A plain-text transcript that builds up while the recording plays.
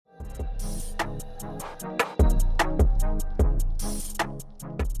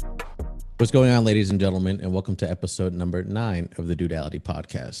What's going on, ladies and gentlemen, and welcome to episode number 9 of the Duality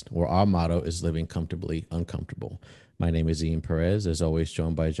Podcast, where our motto is living comfortably uncomfortable. My name is Ian Perez, as always,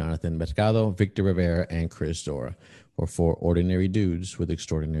 joined by Jonathan Mercado, Victor Rivera, and Chris Dora. We're 4 ordinary dudes with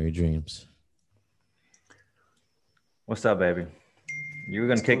extraordinary dreams. What's up, baby? You were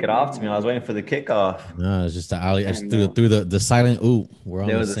gonna kick it off to me. I was waiting for the kickoff. No, it's just through the silent ooh. We're on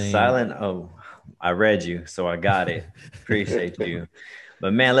There the was same. a silent oh. I read you, so I got it. Appreciate you.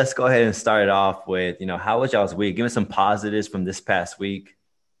 But man, let's go ahead and start it off with, how was y'all's week? Give me some positives from this past week.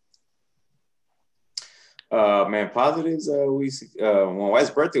 Positives. My wife's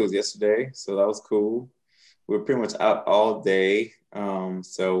birthday was yesterday, so that was cool. We were pretty much out all day. She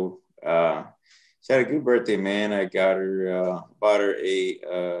had a good birthday, man. I got her, bought her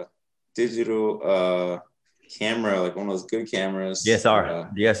a digital camera, like one of those good cameras. DSLR.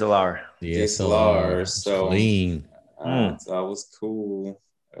 So clean. So that was cool.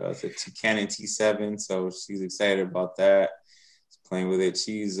 It's a Canon T7, so she's excited about that. She's playing with it.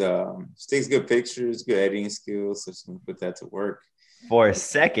 She takes good pictures, good editing skills, so she can put that to work. For a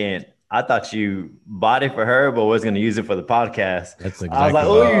second, I thought you bought it for her, but was going to use it for the podcast. That's exactly. I was like,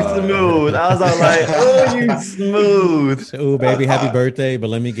 "Oh, you smooth." I was like, "Oh, you smooth." Oh, baby, happy birthday! But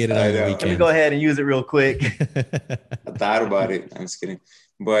let me get it on the weekend. Let me go ahead and use it real quick. I thought about it. I'm just kidding.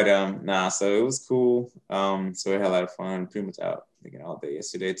 But so it was cool. So we had a lot of fun, pretty much out all day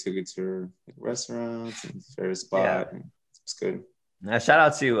yesterday. Took it to restaurants and favorite spot. Yeah. And it was good. Now, shout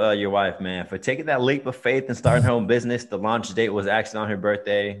out to your wife, man, for taking that leap of faith and starting her own business. The launch date was actually on her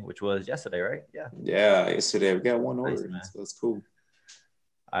birthday, which was yesterday, right? Yeah. Yeah, yesterday. We got one order, so that's cool.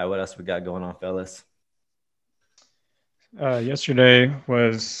 All right, what else we got going on, fellas? Yesterday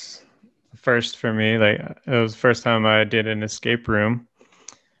was first for me. Like, it was the first time I did an escape room.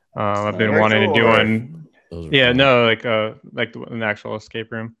 I've been wanting to do one. Yeah, no, like an actual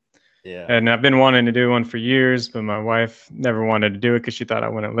escape room. Yeah. And I've been wanting to do one for years, but my wife never wanted to do it because she thought I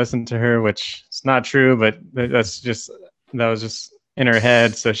wouldn't listen to her, which is not true, but that was just in her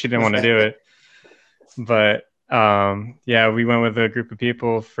head, so she didn't want to do it. But we went with a group of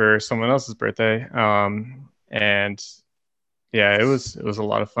people for someone else's birthday. And yeah, it was a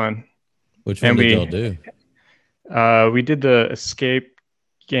lot of fun. Which one did y'all do? We did the escape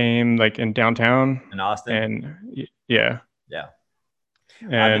game like in downtown in Austin, and yeah.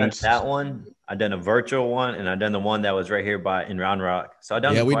 And I've done that one. I've done a virtual one, and I've done the one that was right here in Round Rock. So I've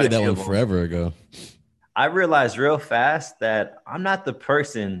done. Yeah, we did that one forever ago. I realized real fast that I'm not the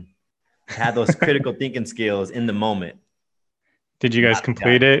person that had those critical thinking skills in the moment. Did you guys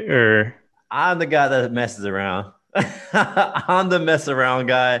complete it, or? I'm the guy that messes around. I'm the mess around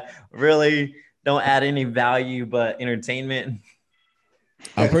guy. Really don't add any value but entertainment.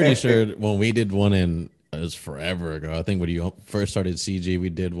 I'm pretty sure when we did one it was forever ago. I think when you first started CG, we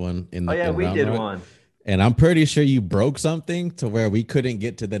did one in the. Oh yeah, we did one. And I'm pretty sure you broke something to where we couldn't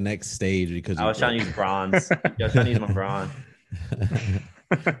get to the next stage because I was trying to use bronze. I was trying to use my bronze.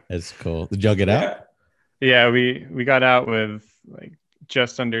 That's cool. Did y'all get out? Yeah, we got out with like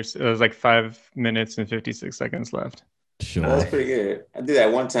just under. It was like 5 minutes and 56 seconds left. Sure, that's pretty good. I did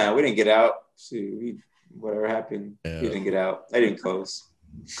that one time. We didn't get out. Whatever happened, we didn't get out. I didn't close.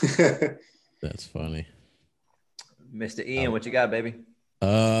 That's funny. Mr. Ian, what you got, baby?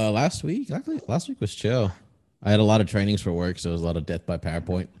 Last week was chill. I had a lot of trainings for work, so it was a lot of death by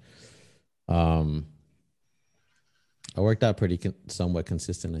PowerPoint. I worked out pretty somewhat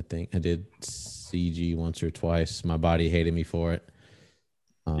consistent, I think. I did CG once or twice. My body hated me for it.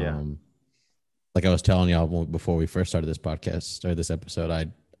 Like I was telling y'all before we first started this podcast or this episode, I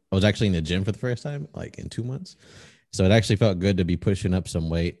was actually in the gym for the first time, like in 2 months. So it actually felt good to be pushing up some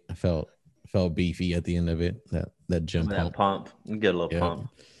weight. I felt beefy at the end of it. That gym pump. You get a little pump.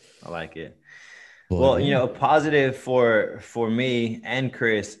 I like it. Well, a positive for me and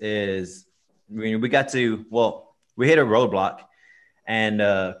Chris is we hit a roadblock, and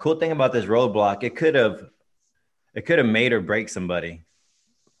cool thing about this roadblock, it could have made or break somebody.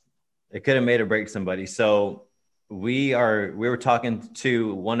 So we were talking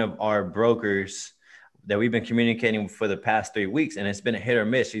to one of our brokers that we've been communicating for the past 3 weeks, and it's been a hit or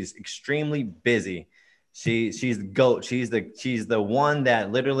miss. She's extremely busy. She's the GOAT. She's the one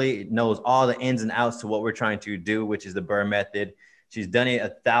that literally knows all the ins and outs to what we're trying to do, which is the BRRRR method. She's done it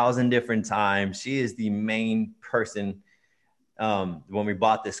 1,000 different times. She is the main person. When we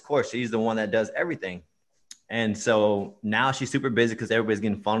bought this course, she's the one that does everything. And so now she's super busy because everybody's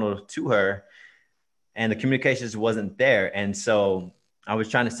getting funneled to her, and the communications wasn't there. And so I was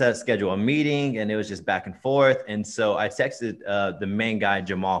trying to schedule a meeting, and it was just back and forth. And so I texted the main guy,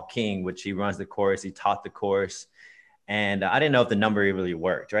 Jamal King, which he runs the course. He taught the course. And I didn't know if the number really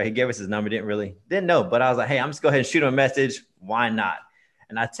worked, right? He gave us his number, didn't know. But I was like, hey, I'm just go ahead and shoot him a message. Why not?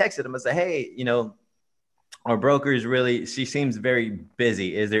 And I texted him. I said, hey, our broker is she seems very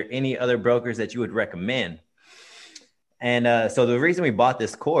busy. Is there any other brokers that you would recommend? And so the reason we bought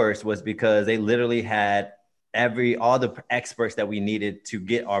this course was because they literally had all the experts that we needed to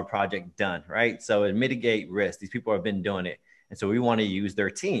get our project done, right? So it mitigate risk. These people have been doing it. And so we want to use their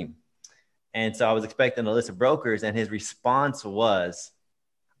team. And so I was expecting a list of brokers, and his response was,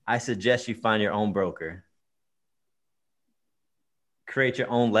 I suggest you find your own broker. Create your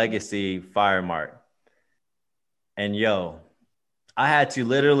own legacy, Fire Mart. And I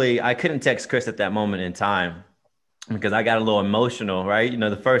couldn't text Chris at that moment in time because I got a little emotional, right?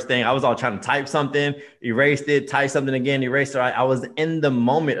 The first thing, I was all trying to type something, erased it, type something again, erased it. I was in the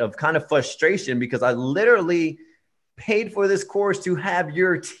moment of kind of frustration because I literally paid for this course to have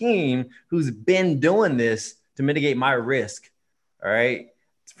your team who's been doing this to mitigate my risk, all right,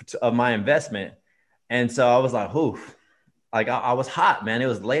 of my investment. And so I was like, oof, like I was hot, man. It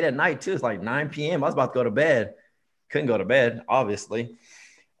was late at night too. It's like 9 p.m. I was about to go to bed. Couldn't go to bed, obviously.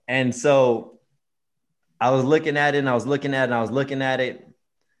 And so I was looking at it and I was looking at it.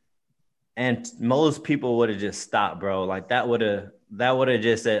 And most people would have just stopped, bro. Like that would have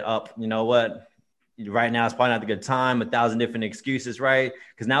just said, you know what? Right now it's probably not a good time, 1,000 different excuses, right?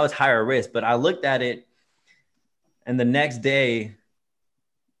 Because now it's higher risk. But I looked at it, and the next day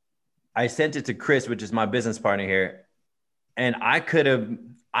I sent it to Chris, which is my business partner here. And I could have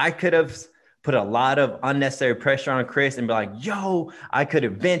put a lot of unnecessary pressure on Chris and be like, yo, I could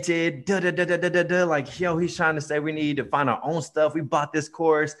have vented, like, yo, he's trying to say we need to find our own stuff. We bought this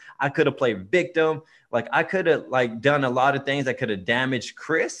course. I could have played victim. Like I could have done a lot of things that could have damaged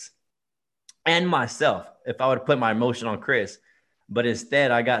Chris and myself if I would have put my emotion on Chris. But instead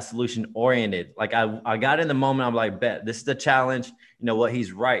I got solution oriented. Like I got in the moment. I'm like, bet this is the challenge. You know what?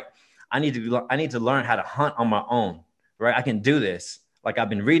 He's right. I need to learn how to hunt on my own, right? I can do this. Like I've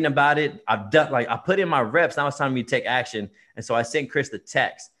been reading about it. I've done, I put in my reps. Now it's time for me to take action. And so I sent Chris the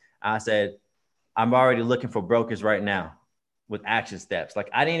text. I said, I'm already looking for brokers right now with action steps. Like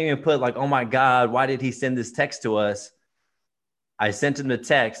I didn't even put oh my God, why did he send this text to us? I sent him the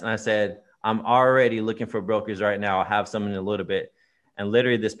text and I said, I'm already looking for brokers right now. I'll have some in a little bit. And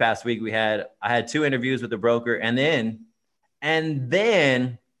literally this past week I had 2 interviews with the broker, and then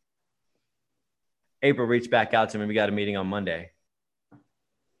April reached back out to me. We got a meeting on Monday.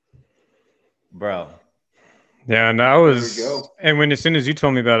 Bro. Yeah, and as soon as you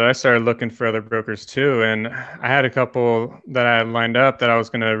told me about it, I started looking for other brokers too. And I had a couple that I had lined up that I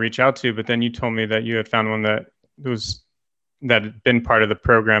was going to reach out to, but then you told me that you had found one that had been part of the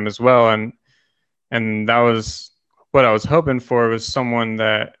program as well. And that was what I was hoping for, was someone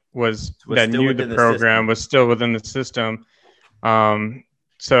that knew the program, was still within the system.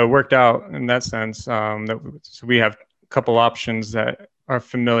 So it worked out in that sense. So we have a couple options that are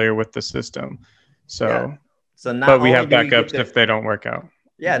familiar with the system. So but we have backups if they don't work out.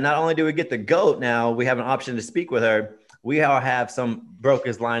 Yeah. Not only do we get the GOAT now, we have an option to speak with her. We all have some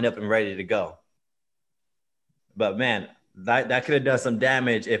brokers lined up and ready to go. But man, that could have done some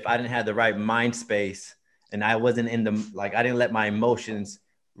damage if I didn't have the right mind space and I wasn't I didn't let my emotions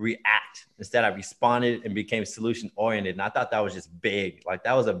react. Instead, I responded and became solution oriented. And I thought that was just big. Like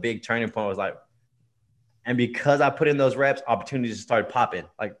that was a big turning point. I was like, and because I put in those reps, opportunities started popping,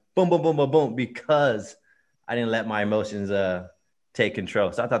 like boom, boom, boom, boom, boom, because I didn't let my emotions take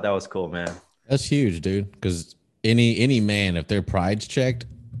control. So I thought that was cool, man. That's huge, dude. Because any man, if their pride's checked,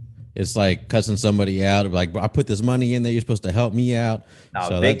 it's like cussing somebody out. Like, I put this money in there. You're supposed to help me out.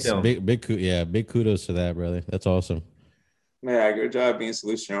 So that's big kudos to that, brother. That's awesome. Yeah, good job being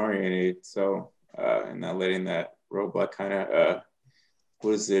solution oriented. So, and not letting that roadblock kind of,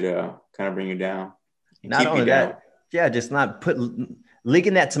 kind of bring you down. Not only that, just not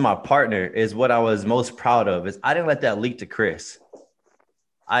leaking that to my partner is what I was most proud of. Is I didn't let that leak to Chris.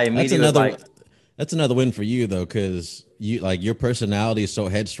 I immediately That's another win for you though, because your personality is so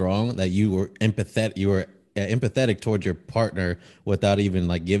headstrong that you were empathetic. You were empathetic towards your partner without even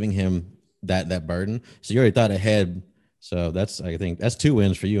giving him that burden. So you already thought ahead. So I think that's 2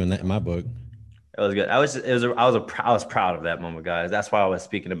 wins for you in my book. It was good. I was proud of that moment, guys. That's why I was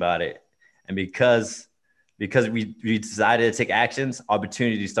speaking about it. And because we decided to take actions,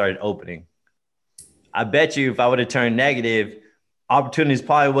 opportunities started opening. I bet you if I would have turned negative, opportunities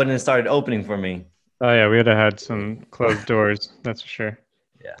probably wouldn't have started opening for me. Oh yeah, we would have had some closed doors. That's for sure.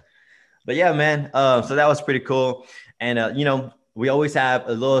 Yeah. But yeah, man. So that was pretty cool. And, we always have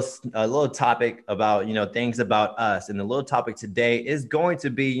a little topic about, things about us. And the little topic today is going to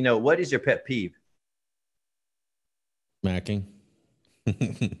be, what is your pet peeve? Smacking.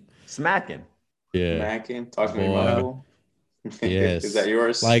 Smacking. Yeah. Smacking. Talking to your Boy. uncle. Yes. Is that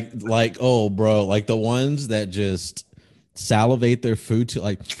yours? Like, oh, bro, like the ones that just salivate their food to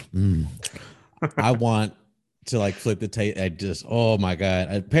like, I want to like flip the taste. I just, oh my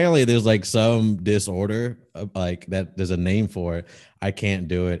God. Apparently there's like some disorder like that. There's a name for it. I can't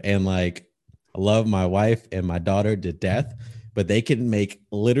do it. And like, I love my wife and my daughter to death, but they can make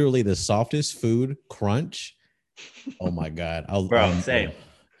literally the softest food crunch. Oh my God. Same.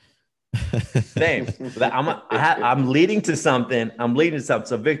 Same. I'm leading to something.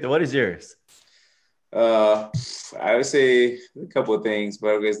 So Victor, what is yours? I would say a couple of things,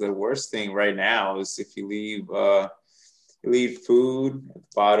 but I guess the worst thing right now is if you leave food at the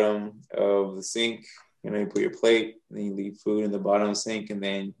bottom of the sink. You put your plate, and then you leave food in the bottom of the sink, and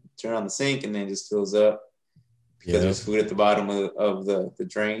then turn on the sink, and then it just fills up because there's food at the bottom of the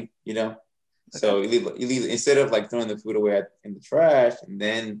drain. Okay. So you leave instead of like throwing the food away in the trash and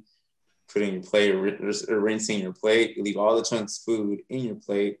then putting your plate or rinsing your plate, you leave all the chunks of food in your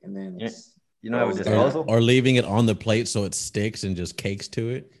plate, and then have a disposal, or leaving it on the plate so it sticks and just cakes to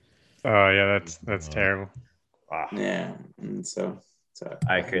it. Oh yeah, that's terrible. Wow. Yeah, and so all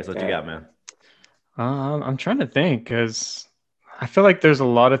right, Chris, what you got, man? I'm trying to think because I feel like there's a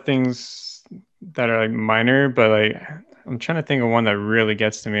lot of things that are like minor, but like I'm trying to think of one that really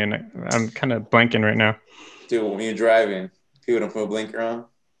gets to me, and I'm kind of blanking right now. Dude, when you're driving, people don't put a blinker on.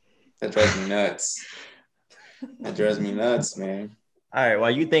 That drives me nuts. That drives me nuts, man. All right,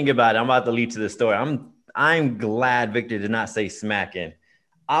 while you think about it, I'm about to lead to the story. I'm glad Victor did not say smacking.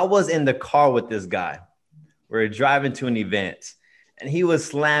 I was in the car with this guy. We were driving to an event, and he was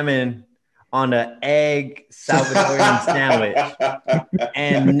slamming on an egg Salvadorian sandwich.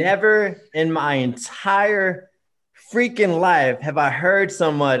 And never in my entire freaking life have I heard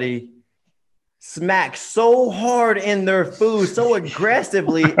somebody smack so hard in their food, so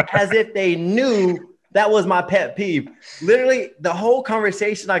aggressively, as if they knew that was my pet peeve. Literally, the whole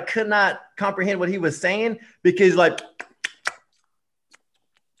conversation, I could not comprehend what he was saying because, like,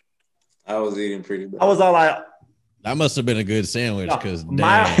 I was eating pretty bad. I was all like, that must have been a good sandwich because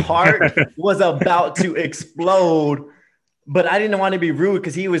my heart was about to explode, but I didn't want to be rude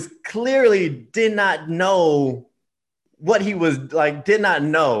because he was clearly did not know what he was like, did not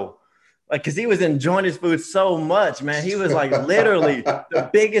know. Like, because he was enjoying his food so much, man. He was like literally the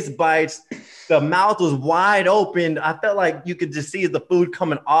biggest bites. The mouth was wide open. I felt like you could just see the food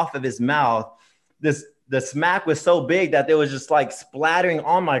coming off of his mouth. The smack was so big that there was just like splattering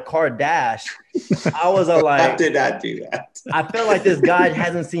on my car dash. I was like, I did not do that. I felt like this guy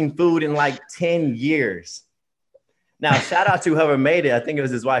hasn't seen food in like 10 years. Now, shout out to whoever made it. I think it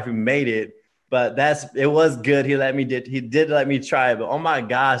was his wife who made it. But it was good. He did let me try it. But oh my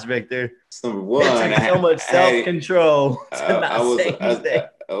gosh, Victor. Number one, it took so much self-control to not say anything.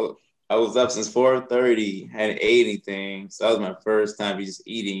 I was up since 4:30, hadn't ate anything. So that was my first time just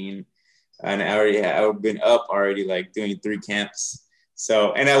eating. And I've been up already, like doing 3 camps.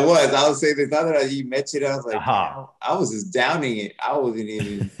 So, and I was saying this, now that you mentioned it, I was like, I was just downing it. I wasn't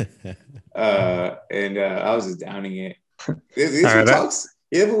even, I was just downing it.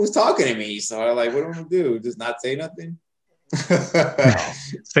 He was talking to me, so I like, what am I gonna do? Just not say nothing?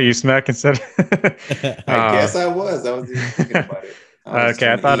 So you smack instead? I guess I was. I was even thinking about it.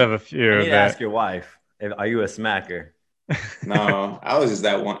 I thought of a few. I need to ask your wife, are you a smacker? No, I was just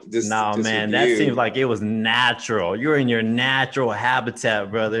that one. Just man, that seems like it was natural. You're in your natural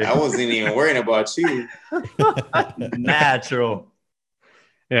habitat, brother. I wasn't even worrying about you. Natural.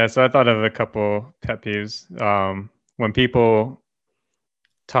 Yeah, so I thought of a couple pet peeves. When people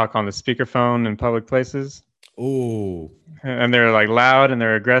talk on the speakerphone in public places. Ooh. And they're like loud and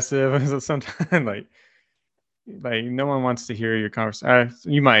they're aggressive. Sometimes like no one wants to hear your conversation.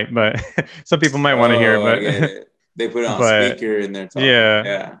 You might, but some people might want to hear it. But they put it on speaker and they're talking.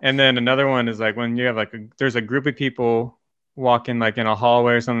 Yeah. And then another one is like when you have there's a group of people walking like in a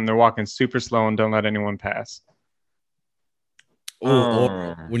hallway or something. They're walking super slow and don't let anyone pass.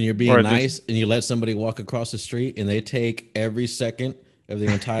 Or when you're being nice and you let somebody walk across the street and they take every second of the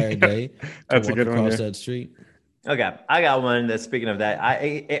entire day that's to a good walk one, across that street. Okay, I got one that's speaking of that.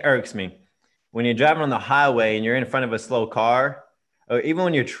 It irks me when you're driving on the highway and you're in front of a slow car, or even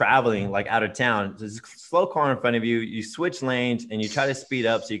when you're traveling like out of town. There's a slow car in front of you. You switch lanes and you try to speed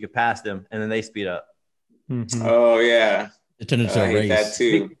up so you can pass them, and then they speed up. Mm-hmm. Oh yeah, it turned into a race. That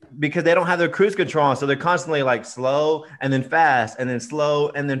too. because they don't have their cruise control on. So they're constantly like slow and then fast and then slow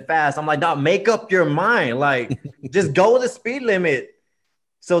and then fast. I'm like, dog, make up your mind. Like, just go with the speed limit.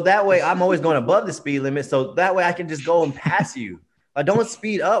 So that way I'm always going above the speed limit. So that way I can just go and pass you. Like, don't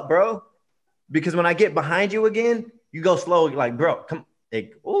speed up, bro. Because when I get behind you again, you go slow. Like, bro, come.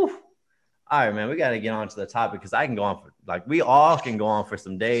 Like, oof. All right, man, we got to get on to the topic because I can go on for, like, we all can go on for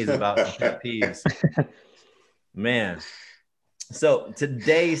some days about some pet peeves. Man. So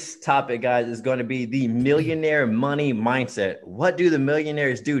today's topic, guys, is going to be the millionaire money mindset. What do the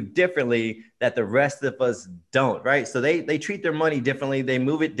millionaires do differently that the rest of us don't, right? So they treat their money differently. They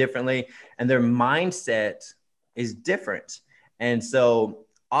move it differently, and their mindset is different. And so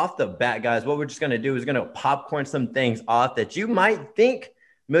off the bat, guys, what we're just going to do is going to popcorn some things off that you might think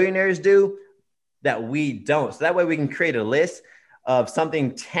millionaires do that we don't. So that way we can create a list of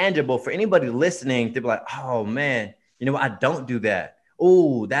something tangible for anybody listening to be like, oh, man, you know what? I don't do that.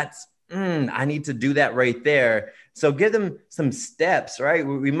 Oh, that's, I need to do that right there. So give them some steps, right?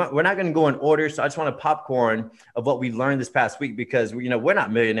 We're not going to go in order. So I just want to popcorn of what we learned this past week because, you know, we're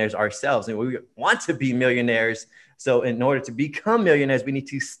not millionaires ourselves and we want to be millionaires. So in order to become millionaires, we need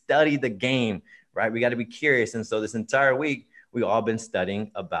to study the game, right? We got to be curious. And so this entire week, we've all been studying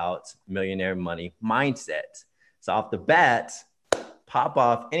about millionaire money mindset. So off the bat, pop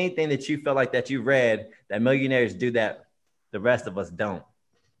off anything that you feel like that you read that millionaires do that the rest of us don't.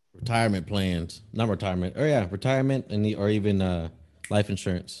 Retirement plans, not retirement. Oh yeah, retirement or even life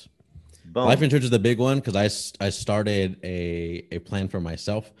insurance. Boom. Life insurance is the big one because I started a plan for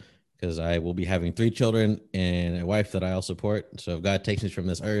myself because I will be having 3 children and a wife that I'll support. So if God takes me from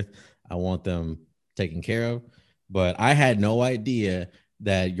this earth, I want them taken care of. But I had no idea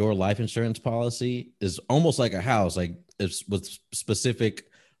that your life insurance policy is almost like a house, like it's with specific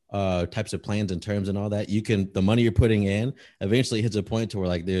types of plans and terms and all that. You can, the money you're putting in eventually hits a point to where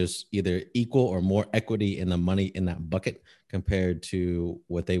like there's either equal or more equity in the money in that bucket compared to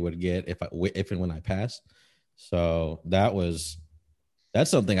what they would get if and when I pass. So that's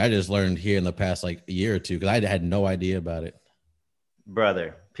something I just learned here in the past like a year or two because I had no idea about it.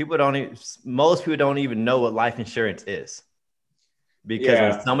 Brother, most people don't even know what life insurance is because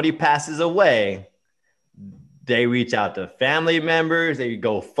when somebody passes away, they reach out to family members, they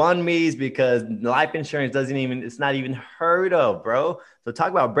go fund me's because life insurance it's not even heard of, bro. So talk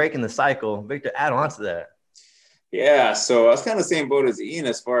about breaking the cycle. Victor, add on to that. Yeah, so I was kind of the same boat as Ian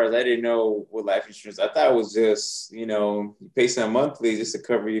as far as I didn't know what life insurance. I thought it was just, you know, you pay some monthly just to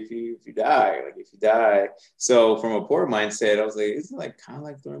cover you if you die. Like if you die. So from a poor mindset, I was like, isn't it like kind of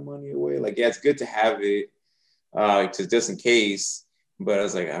like throwing money away? Like, yeah, it's good to have it just in case. But I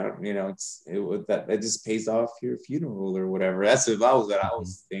was like, I don't, you know, that just pays off your funeral or whatever. That's what I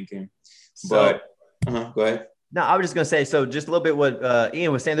was thinking. But go ahead. No, I was just going to say, so just a little bit what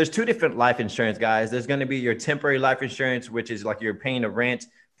Ian was saying, there's 2 different life insurance, guys. There's going to be your temporary life insurance, which is like you're paying a rent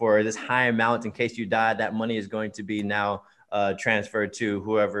for this high amount in case you die. That money is going to be now transferred to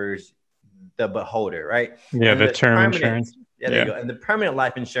whoever's the beholder, right? Yeah, the term insurance. Yeah, there you go. And the permanent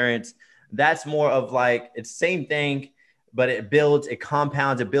life insurance, that's more of like, it's same thing, but it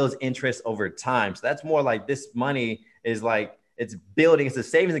compounds, it builds interest over time. So that's more like this money is like, it's building. It's a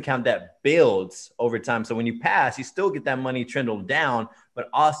savings account that builds over time. So when you pass, you still get that money trindled down, but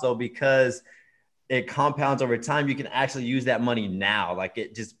also because it compounds over time, you can actually use that money now. Like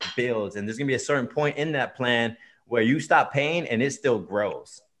it just builds. And there's going to be a certain point in that plan where you stop paying and it still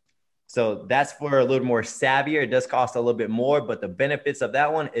grows. So that's for a little more savvier. It does cost a little bit more, but the benefits of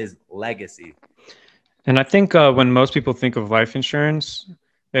that one is legacy. And I think when most people think of life insurance,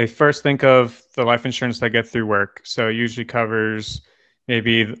 they first think of the life insurance they get through work. So it usually covers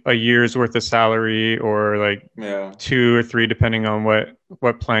maybe a year's worth of salary or like 2 or 3, depending on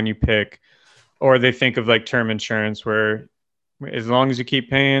what plan you pick. Or they think of like term insurance where as long as you keep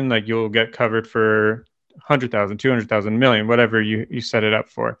paying, like you'll get covered for 100,000, 200,000, million, whatever you set it up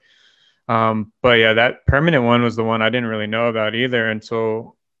for. But yeah, that permanent one was the one I didn't really know about either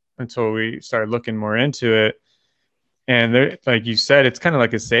until we started looking more into it. And there, like you said, it's kind of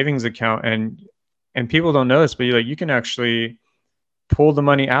like a savings account, and people don't know this, but you can actually pull the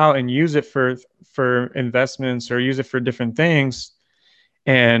money out and use it for investments or use it for different things,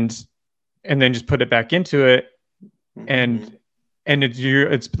 and then just put it back into it, and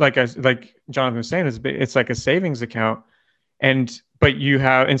it's like Jonathan was saying, it's like a savings account, but you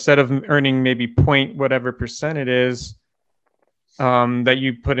have, instead of earning maybe point whatever percent it is that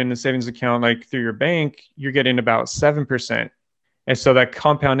you put in a savings account, like through your bank, you're getting about 7%. And so that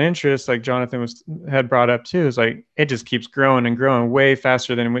compound interest, like Jonathan had brought up too, is like, it just keeps growing and growing way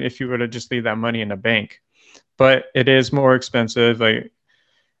faster than if you were to just leave that money in a bank. But it is more expensive. Like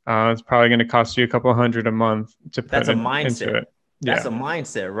It's probably going to cost you a couple hundred a month to put into mindset. it. That's a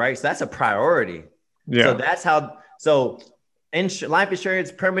mindset, right? So that's a priority. Yeah. So that's how. So life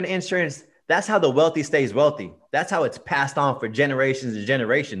insurance, permanent insurance. That's how the wealthy stays wealthy. That's how it's passed on for generations and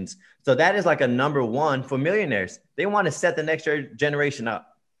generations. So that is like a number one for millionaires. They want to set the next generation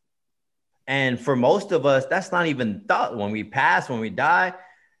up. And for most of us, that's not even thought. When we pass, when we die,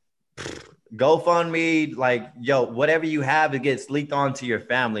 GoFundMe, like, yo, whatever you have, it gets leaked onto your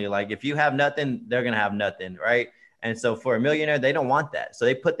family. Like, if you have nothing, they're going to have nothing, right? And so for a millionaire, they don't want that. So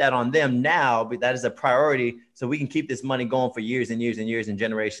they put that on them now, but that is a priority. So we can keep this money going for years and years and years and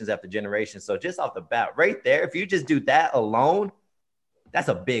generations after generations. So just off the bat right there, if you just do that alone, that's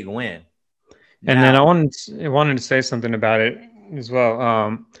a big win. And then I wanted to say something about it as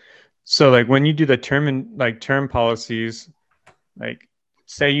well. So like when you do the term policies, like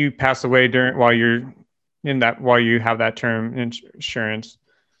say you pass away while you have that term insurance,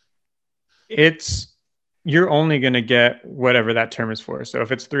 you're only going to get whatever that term is for. So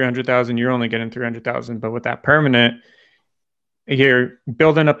if it's 300,000, you're only getting 300,000. But with that permanent, you're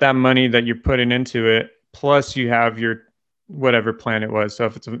building up that money that you're putting into it. Plus you have your whatever plan it was.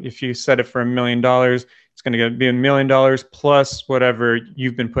 So if you set it for $1 million, it's going to be $1 million plus whatever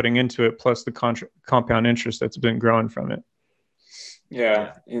you've been putting into it, plus the compound interest that's been growing from it.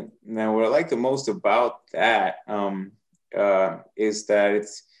 Yeah. And now what I like the most about that is that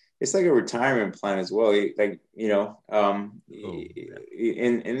it's like a retirement plan as well. Like, you know, and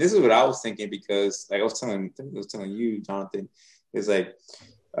this is what I was thinking, because like I was telling you, Jonathan, is like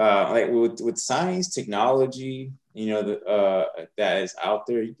with science, technology, you know, that is out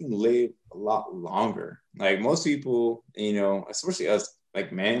there, you can live a lot longer. Like most people, you know, especially us,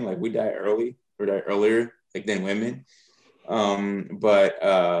 like men, like we die earlier, like than women.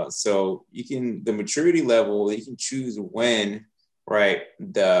 So the maturity level, you can choose when, right,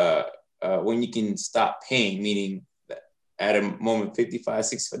 when you can stop paying, meaning that at a moment 55,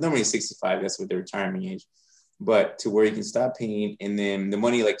 65, normally 65, that's what the retirement age, but to where you can stop paying, and then the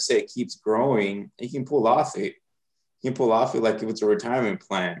money, like say, it keeps growing, you can pull off it. You can pull off it like if it's a retirement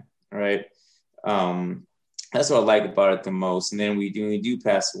plan, right? That's what I like about it the most. And then when you do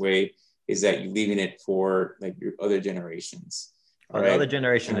pass away, is that you're leaving it for like your other generations. Right? The other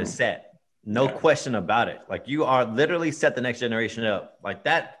generation is set. No question about it. Like you are literally set the next generation up like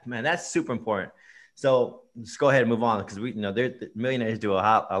that, man. That's super important. So let's go ahead and move on, because the millionaires do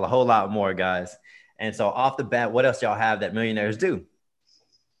a whole lot more, guys. And so off the bat, what else y'all have that millionaires do?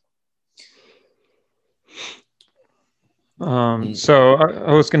 So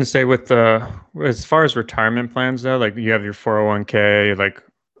I was going to say as far as retirement plans though, like you have your 401k, like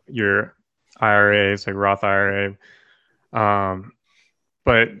your IRAs, like Roth IRA.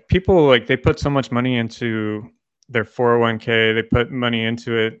 But people, like, they put so much money into their 401k, they put money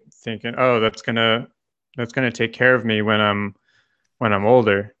into it thinking, oh, that's gonna take care of me when I'm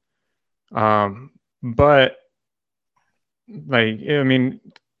older. But like, I mean,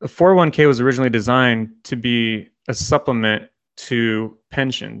 the 401k was originally designed to be a supplement to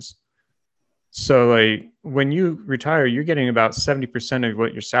pensions. So like when you retire, you're getting about 70% of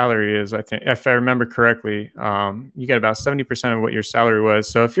what your salary is. I think, if I remember correctly, you get about 70% of what your salary was.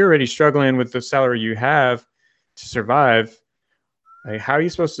 So if you're already struggling with the salary you have to survive, like how are you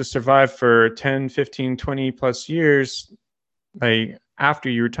supposed to survive for 10, 15, 20 plus years, like after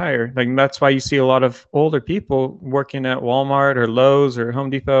you retire? Like that's why you see a lot of older people working at Walmart or Lowe's or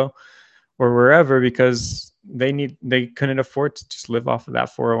Home Depot or wherever, because they couldn't afford to just live off of that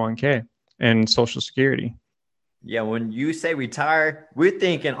 401k and Social Security. Yeah, when you say retire, we're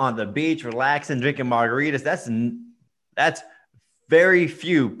thinking on the beach, relaxing, drinking margaritas. That's very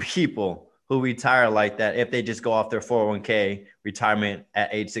few people who retire like that if they just go off their 401k retirement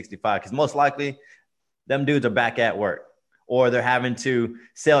at age 65. Because most likely, them dudes are back at work, or they're having to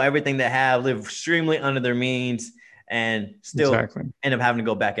sell everything they have, live extremely under their means, and still end up having to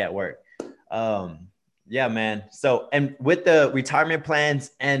go back at work. Yeah, man. So, and with the retirement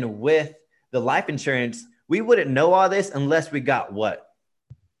plans and with the life insurance, we wouldn't know all this unless we got what?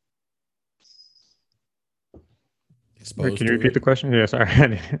 Can you repeat the question? Yeah,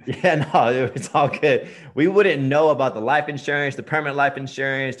 sorry. Yeah, no, it's all good. We wouldn't know about the life insurance, the permanent life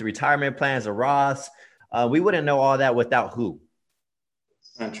insurance, the retirement plans, the Roths. We wouldn't know all that without who?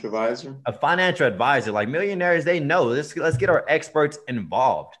 Financial advisor. A financial advisor. Like millionaires, they know this. Let's get our experts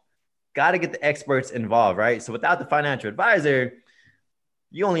involved. Got to get the experts involved, right? So without the financial advisor,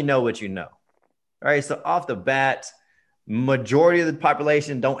 you only know what you know. All right. So off the bat, majority of the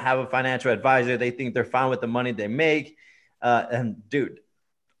population don't have a financial advisor. They think they're fine with the money they make. And dude,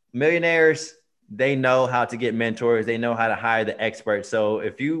 millionaires, they know how to get mentors. They know how to hire the experts. So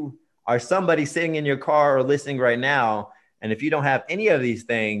if you are somebody sitting in your car or listening right now, and if you don't have any of these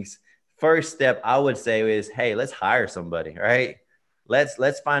things, first step I would say is, hey, let's hire somebody, right?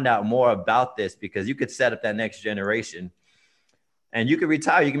 Let's find out more about this, because you could set up that next generation. And you can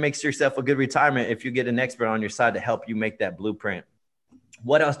retire. You can make yourself a good retirement if you get an expert on your side to help you make that blueprint.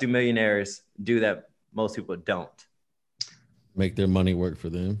 What else do millionaires do that most people don't? Make their money work for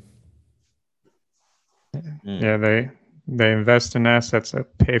them. Yeah, they invest in assets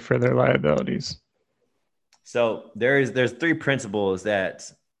that pay for their liabilities. So there's 3 principles that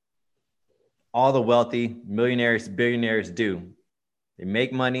all the wealthy millionaires, billionaires do. They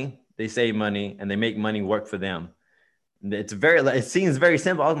make money, they save money, and they make money work for them. It seems very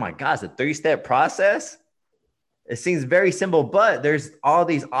simple. Oh my gosh, a 3-step process. It seems very simple, but there's all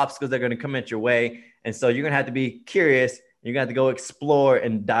these obstacles that are going to come at your way. And so you're going to have to be curious. You're going to have to go explore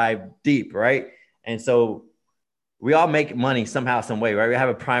and dive deep, right? And so we all make money somehow, some way, right? We have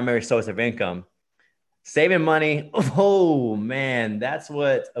a primary source of income. Saving money, oh man, that's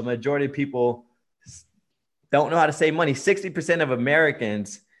what a majority of people don't know how to save money. 60% of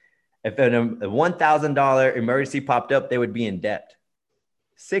Americans, if a $1,000 emergency popped up, they would be in debt.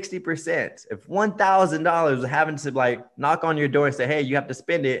 60%. If $1,000 was having to like knock on your door and say, hey, you have to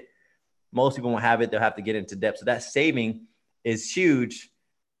spend it, most people won't have it. They'll have to get into debt. So that saving is huge.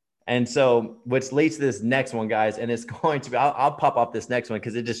 And so which leads to this next one, guys, and it's going to be, I'll pop off this next one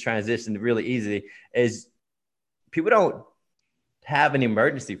because it just transitioned really easy, is people don't have an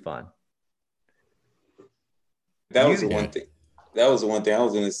emergency fund. That was the one thing. That was the one thing I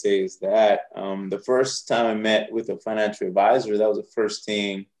was going to say, is that the first time I met with a financial advisor, that was the first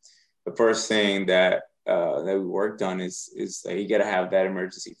thing that we worked on is like, you got to have that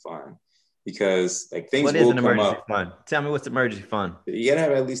emergency fund, because like things what will is an come emergency up. fund? Tell me what's the emergency fund. You got to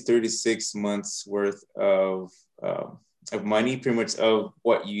have at least 36 months worth of money, pretty much of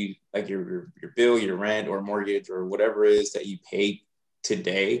what you like your bill, your rent or mortgage or whatever it is that you pay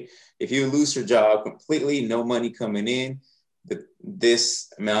today. If you lose your job completely, no money coming in,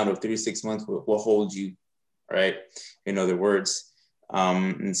 this amount of 36 months will hold you, right? In other words,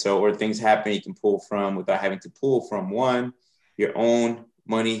 and so, or things happen you can pull from without having to pull from one, your own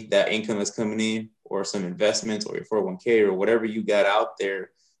money, that income that's coming in, or some investments or your 401k or whatever you got out there.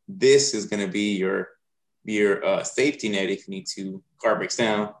 This is going to be your safety net if you need to, car breaks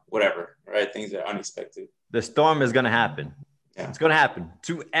down, whatever, right? Things that are unexpected. The storm is going to happen. Yeah. It's going to happen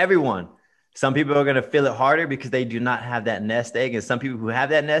to everyone. Some people are going to feel it harder because they do not have that nest egg. And some people who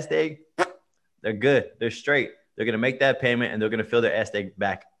have that nest egg, they're good. They're straight. They're going to make that payment and they're going to fill their nest egg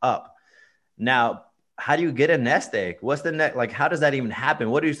back up. Now, how do you get a nest egg? What's the net? Like, how does that even happen?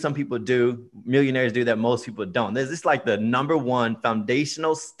 What do some people do, millionaires do, that most people don't? This is like the number one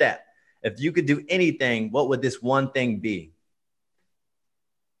foundational step. If you could do anything, what would this one thing be?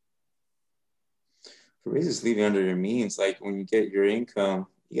 For me, just living under your means. Like when you get your income,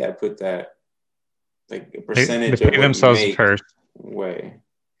 you got to put that, like a percentage they pay of themselves what you make first. way.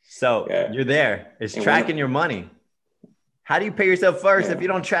 So Yeah. you're there. It's And tracking your money. How do you pay yourself first Yeah. if you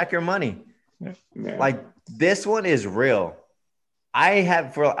don't track your money? Yeah. Like this one is real. I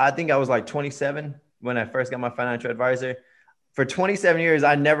think I was like 27 when I first got my financial advisor. For 27 years,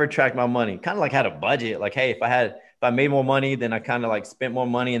 I never tracked my money. Kind of like had a budget. Like, hey, if I made more money, then I kind of like spent more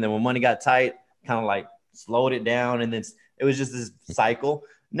money. And then when money got tight, kind of like slowed it down. And then it was just this cycle.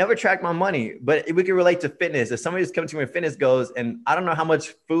 Never tracked my money, but we can relate to fitness. If somebody's coming to me with fitness goals and I don't know how much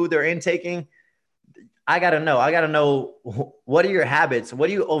food they're intaking, I got to know what are your habits? What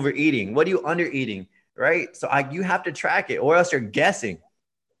are you overeating? What are you undereating? Right? So you have to track it or else you're guessing.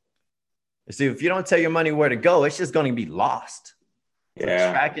 See, if you don't tell your money where to go, it's just going to be lost. Yeah.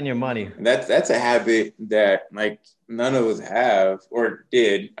 So tracking your money. That's a habit that like none of us have or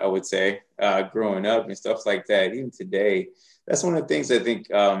did, I would say, growing up and stuff like that. Even today, that's one of the things I think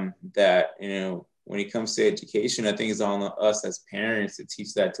that, when it comes to education, I think it's on us as parents to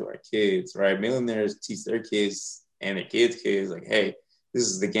teach that to our kids, right? Millionaires teach their kids and their kids like, hey, this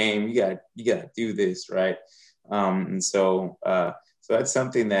is the game. You got to do this, right? And so that's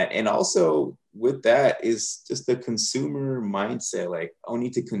something that, and also with that is just the consumer mindset. Like, I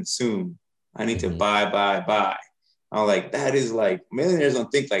need to consume. I need to buy. I'm like, that is like, millionaires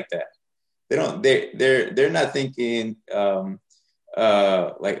don't think like that. They're not thinking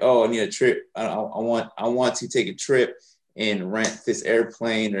like, oh, I need a trip. I want to take a trip and rent this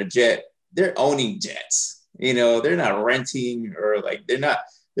airplane or jet. They're owning jets. They're not renting or like, they're not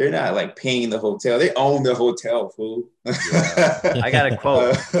like paying the hotel. They own the hotel, fool. Yeah. I got a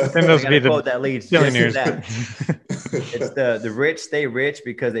quote. Then those be the quote that leads billionaires. that. It's the rich stay rich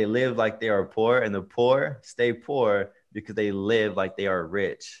because they live like they are poor, and the poor stay poor because they live like they are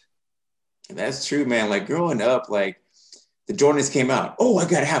rich. That's true, man. Like growing up, like the Jordans came out. Oh, I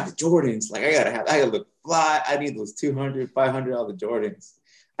gotta have the Jordans. Like I gotta look fly. I need those $200, $500 Jordans.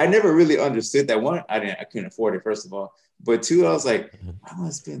 I never really understood that. One, I couldn't afford it, first of all. But two, I was like, I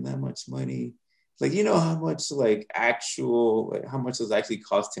want to spend that much money. Like, you know how much how much does actually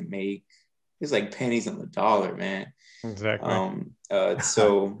cost to make? It's like pennies on the dollar, man. Exactly.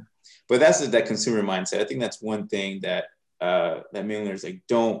 But that's that consumer mindset. I think that's one thing that that millionaires like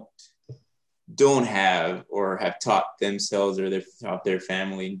don't have or have taught themselves or they've taught their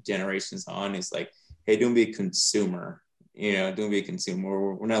family generations on is like, hey, don't be a consumer. Don't be a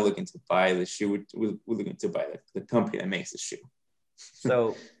consumer. We're not looking to buy the shoe. We're looking to buy the company that makes the shoe.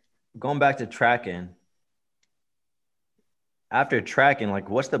 So going back to tracking, after tracking, like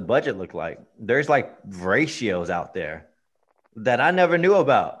what's the budget look like? There's like ratios out there that I never knew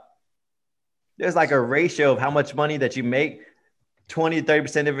about. There's like a ratio of how much money that you make. 20,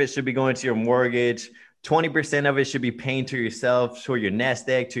 30% of it should be going to your mortgage. 20% of it should be paying to yourself, to your nest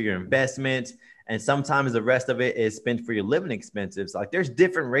egg, to your investments. And sometimes the rest of it is spent for your living expenses. Like there's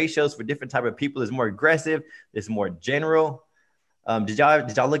different ratios for different type of people. There's more aggressive. There's more general. Did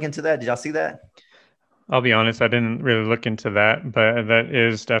y'all look into that? Did y'all see that? I'll be honest, I didn't really look into that, but that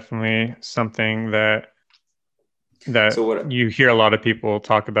is definitely something that you hear a lot of people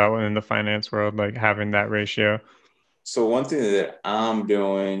talk about in the finance world, like having that ratio. So one thing that I'm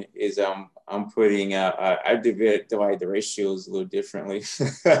doing is I'm putting out, I divide the ratios a little differently.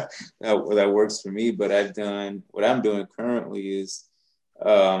 That works for me, but what I'm doing currently is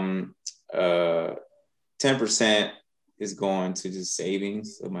 10% is going to just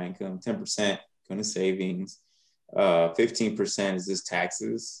savings of my income, 10% going to savings, 15% is just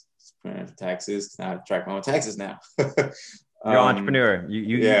taxes. Taxes. I track my own taxes now. You're an entrepreneur.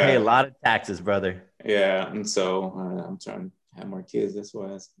 You pay a lot of taxes, brother. Yeah, and so I'm trying to have more kids. That's why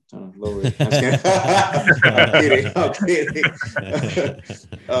I'm trying to lower it. I'm kidding.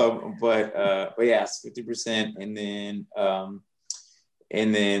 But yeah, 50%, and then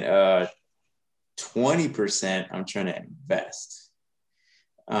 20% I'm trying to invest.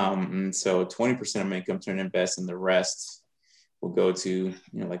 And so 20% of my income I'm trying to invest, and the rest will go to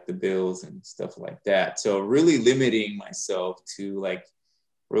like the bills and stuff like that. So really limiting myself to like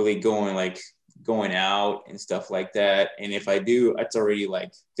really going out and stuff like that. And if I do, it's already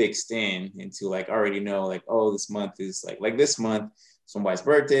like fixed into like I already know like, oh, this month is like this month, somebody's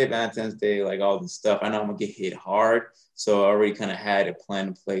birthday, Valentine's Day, like all this stuff. I know I'm gonna get hit hard. So I already kind of had a plan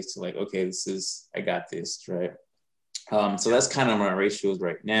in place to like, okay, I got this, right? So that's kind of my ratios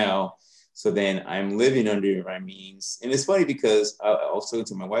right now. So then I'm living under my means. And it's funny because I was talking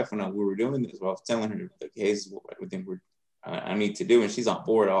to my wife when we were doing this. Well, I was telling her, like, hey, this is what I think I need to do. And she's on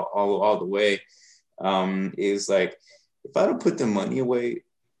board all the way. Is like, if I don't put the money away,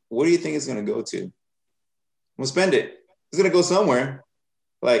 what do you think it's going to go to? I'm going to spend it. It's going to go somewhere.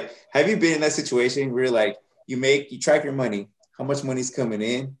 Like, have you been in that situation where like you track your money, how much money's coming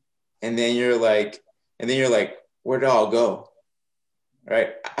in, and then you're like, where'd it all go?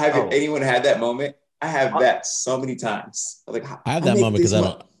 Right? Have anyone had that moment? I have that so many times. Like, I have that moment because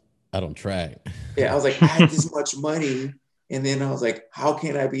I don't track. Yeah, I was like, I had this much money, and then I was like, how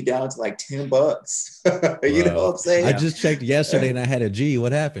can I be down to like $10? You know what I'm saying? I just checked yesterday and I had a G.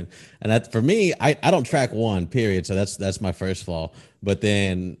 What happened? And that for me, I don't track one, period. So that's my first flaw. But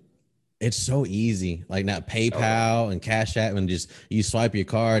then it's so easy, like now PayPal and Cash App, and just you swipe your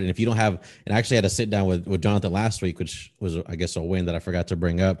card. And if you don't have, and I actually had to sit down with Jonathan last week, which was, I guess, a win that I forgot to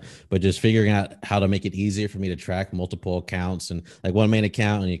bring up, but just figuring out how to make it easier for me to track multiple accounts and like one main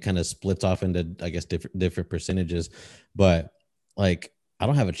account, and you kind of splits off into, I guess, different percentages. But like, I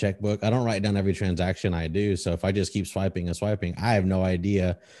don't have a checkbook. I don't write down every transaction I do. So if I just keep swiping and swiping, I have no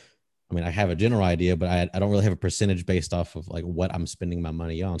idea. I mean, I have a general idea, but I don't really have a percentage based off of like what I'm spending my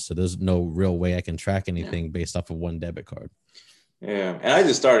money on. So there's no real way I can track anything based off of one debit card. Yeah. And I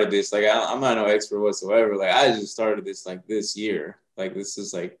just started this, like, I'm not no expert whatsoever. Like, I just started this like this year. Like, this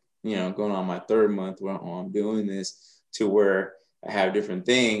is like, going on my third month where I'm doing this, to where I have different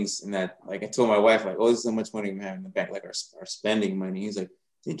things. And that, like, I told my wife, like, oh, this is how much money we have in the bank, like our spending money. He's like,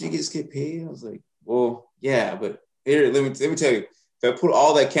 didn't you just get paid? I was like, well, yeah, but here, let me tell you. If I put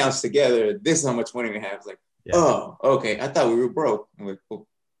all the accounts together, this is how much money we have. It's like, oh, okay. I thought we were broke. I'm like, well,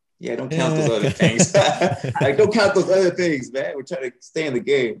 yeah, don't count those other things. Like, don't count those other things, man. We're trying to stay in the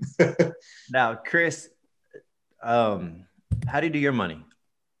game. Now, Chris, how do you do your money?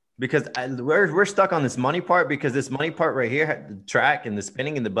 Because we're stuck on this money part, because this money part right here, the track and the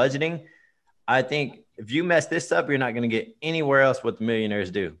spending and the budgeting, I think if you mess this up, you're not going to get anywhere else what the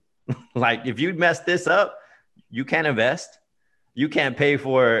millionaires do. Like if you mess this up, you can't invest. You can't pay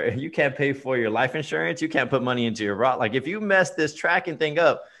for your life insurance. You can't put money into your Roth. Like if you mess this tracking thing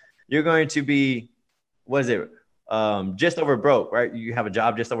up, you're going to be, what is it? Just over broke, right? You have a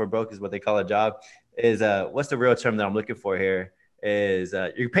job just over broke is what they call a job. Is what's the real term that I'm looking for here? Is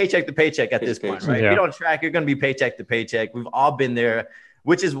you're paycheck to paycheck at this point, right? Yeah. If you don't track, you're going to be paycheck to paycheck. We've all been there,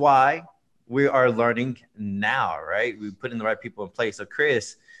 which is why we are learning now, right? We put in the right people in place. So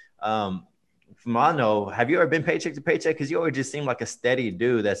Chris, from I know, have you ever been paycheck to paycheck? Because you always just seem like a steady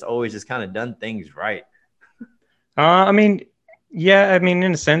dude that's always just kind of done things right. I mean, yeah, I mean,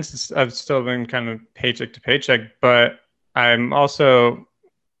 in a sense, I've still been kind of paycheck to paycheck, but I'm also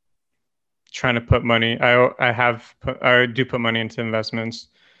trying to put money. I do put money into investments.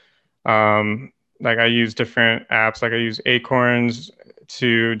 Like I use different apps. Like I use Acorns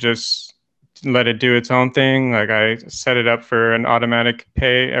to just let it do its own thing. Like I set it up for an automatic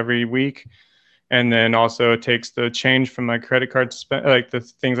pay every week. And then also it takes the change from my credit card spend, like the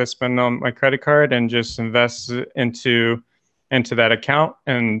things I spend on my credit card, and just invests it into that account.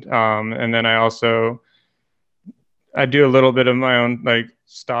 And then I do a little bit of my own like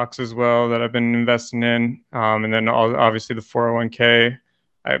stocks as well that I've been investing in. And then obviously the 401k,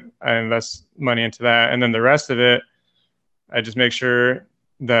 I invest money into that. And then the rest of it, I just make sure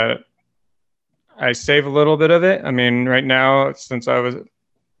that I save a little bit of it. I mean, right now, since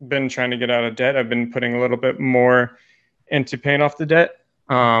been trying to get out of debt, I've been putting a little bit more into paying off the debt.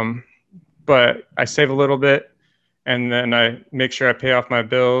 But I save a little bit, and then I make sure I pay off my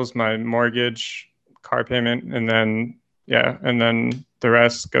bills, my mortgage, car payment, and then the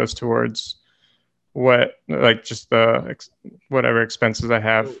rest goes towards whatever expenses I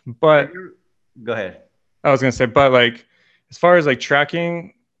have. But go ahead. I was gonna say, but like as far as like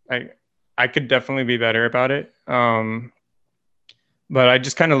tracking, I could definitely be better about it. But I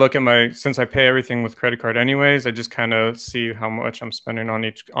just kind of look at since I pay everything with credit card anyways, I just kind of see how much I'm spending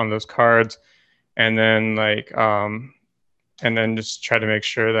on those cards. And then just try to make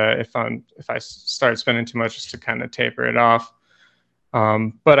sure that if I start spending too much, just to kind of taper it off.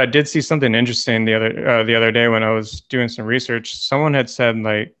 But I did see something interesting the other day when I was doing some research. Someone had said,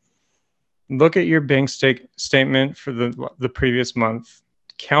 like, look at your bank statement for the previous month,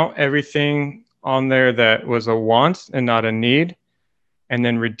 count everything on there that was a want and not a need, and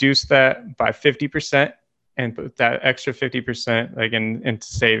then reduce that by 50% and put that extra 50% like into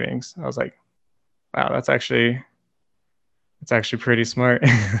savings. I was like, wow, that's actually pretty smart.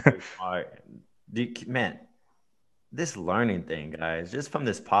 All right. Man, this learning thing, guys, just from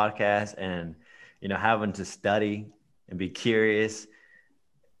this podcast and, having to study and be curious,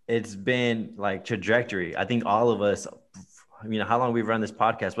 it's been like trajectory. I think all of us, how long we've run this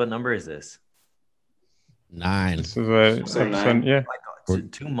podcast, what number is this? 9. This is episode, yeah.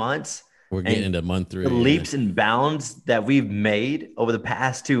 Like 2 months. We're getting into month 3. The leaps and bounds that we've made over the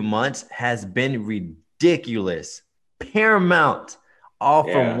past 2 months has been ridiculous. Paramount, all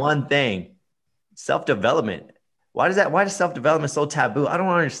from one thing: self-development. Why is self-development so taboo? I don't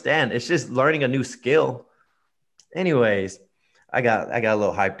understand. It's just learning a new skill. Anyways, I got a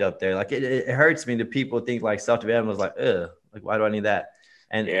little hyped up there. Like it hurts me that people think like self-development was like, like why do I need that?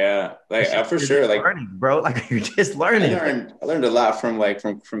 And yeah, like for sure, like learning, bro. Like you're just learning. I learned a lot from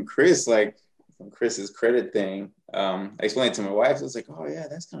Chris, like from Chris's credit thing. I explained it to my wife. I was like, oh yeah,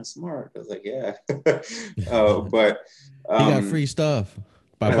 that's kind of smart. I was like, yeah. But you got free stuff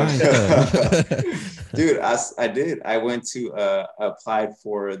by buying stuff. Dude, I did. I went to applied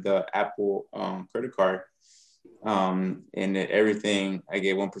for the Apple credit card. And everything, I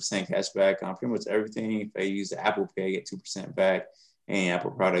get 1% cash back on pretty much everything. If I use the Apple Pay, I get 2% back. Any Apple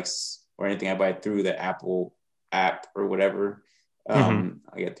products or anything I buy through the Apple app or whatever, I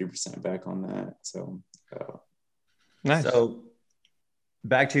get 3% back on that. So nice. So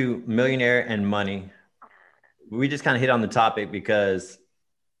back to millionaire and money. We just kind of hit on the topic because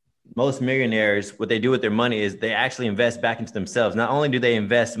most millionaires, what they do with their money is they actually invest back into themselves. Not only do they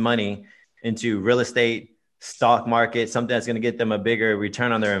invest money into real estate, stock market, something that's going to get them a bigger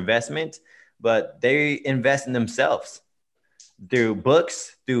return on their investment, but they invest in themselves through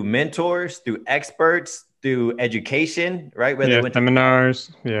books, through mentors, through experts, through education, right? Whether they went to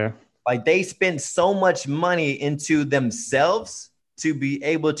seminars, like they spend so much money into themselves to be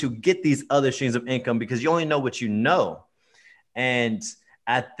able to get these other streams of income, because you only know what you know. And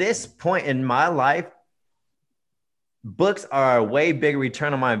at this point in my life, books are a way bigger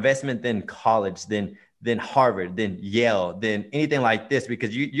return on my investment than college, than than Harvard, than Yale, than anything like this,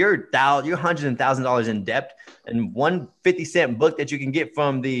 because you're hundreds and thousands of dollars in debt, and one 50-cent book that you can get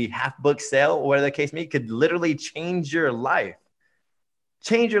from the half book sale or whatever the case may be could literally change your life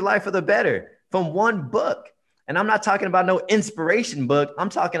for the better from one book. And I'm not talking about no inspiration book. I'm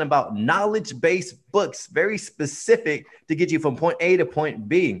talking about knowledge-based books, very specific to get you from point A to point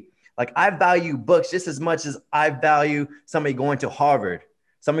B. Like, I value books just as much as I value somebody going to Harvard,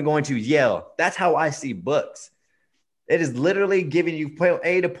 somebody going to Yale. That's how I see books. It is literally giving you point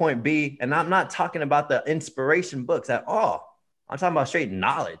A to point B. And I'm not talking about the inspiration books at all. I'm talking about straight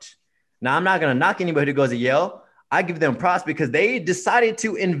knowledge. Now, I'm not going to knock anybody who goes to Yale. I give them props because they decided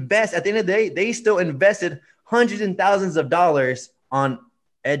to invest. At the end of the day, they still invested hundreds and thousands of dollars on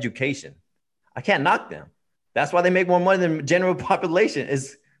education. I can't knock them. That's why they make more money than the general population.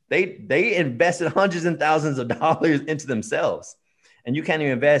 Is they invested hundreds and thousands of dollars into themselves. And you can't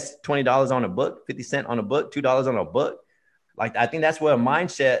even invest $20 on a book, 50 cents on a book, $2 on a book. Like, I think that's where a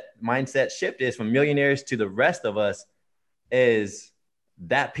mindset shift is from millionaires to the rest of us, is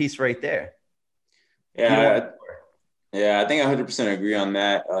that piece right there. Yeah, I think I 100% agree on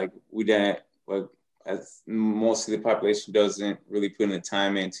that. Like, we didn't, like, as most of the population doesn't really put in the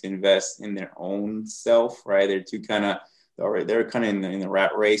time in to invest in their own self, right? They're too kind of, they're kind of in the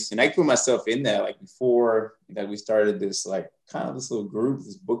rat race. And I put myself in that, like, before that we started this, like, kind of this little group,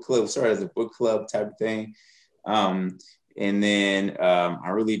 this book club. We started as a book club type of thing. And then I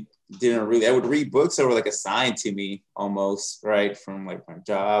really didn't really, I would read books that were like assigned to me almost, right, from like my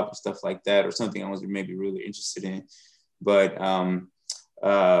job or stuff like that, or something I was maybe really interested in. But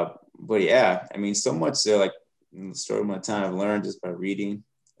yeah, I mean, so much like the story of my time I've learned just by reading,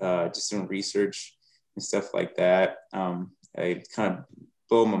 just doing research and stuff like that. I kind of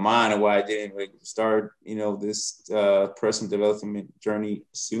blew my mind on why I didn't like start, this personal development journey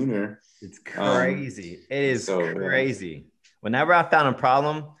sooner. It's crazy. It is crazy. Yeah. Whenever I found a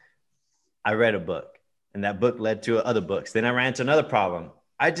problem, I read a book, and that book led to other books. Then I ran into another problem.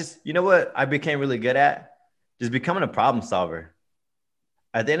 You know what I became really good at? Just becoming a problem solver.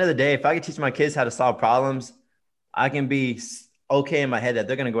 At the end of the day, if I could teach my kids how to solve problems, I can be okay in my head that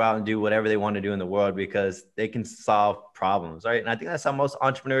they're going to go out and do whatever they want to do in the world because they can solve problems, right? And I think that's how most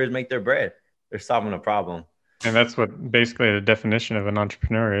entrepreneurs make their bread. They're solving a problem. And that's what basically the definition of an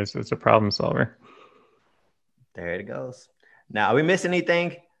entrepreneur is. It's a problem solver. There it goes. Now, are we missing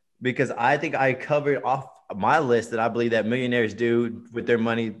anything? Because I think I covered off my list that I believe that millionaires do with their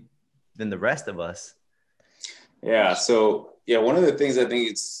money than the rest of us. Yeah. So, one of the things I think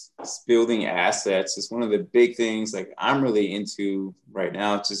it's building assets. It's one of the big things like I'm really into right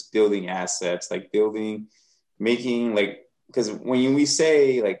now, just building assets, like making like, because when we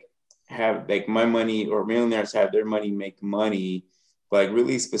say like have like my money, or millionaires have their money make money, like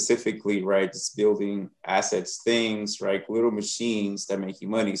really specifically, right, just building assets, things, right, little machines that make you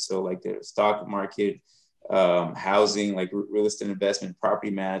money. So like the stock market, housing, like real estate investment,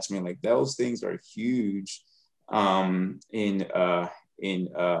 property management, like those things are huge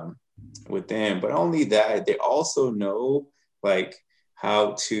with them. But only that, they also know like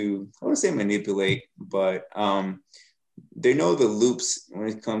how to, I want to say manipulate, but they know the loops when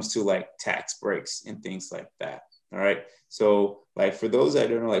it comes to like tax breaks and things like that. All right. So like for those that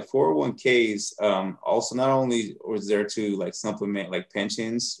don't know, like 401ks also not only was there to like supplement like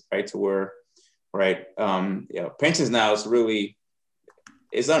pensions, right, to where, right, pensions now is really,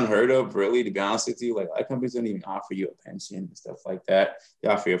 it's unheard of, really, to be honest with you. Like, a lot of companies don't even offer you a pension and stuff like that. They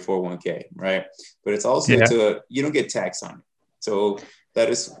offer you a 401k, right? But it's also you don't get taxed on it. So that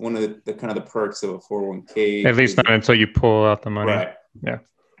is one of the kind of the perks of a 401k. At least not until you pull out the money. Right. Yeah.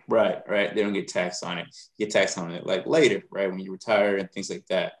 Right. They don't get taxed on it. You get taxed on it like later, right? When you retire and things like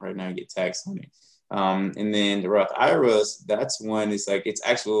that. Right now you get taxed on it. And then the Roth IRAs, that's one, it's like, it's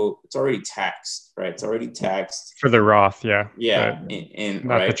already taxed, right? It's already taxed. For the Roth, yeah. Yeah. And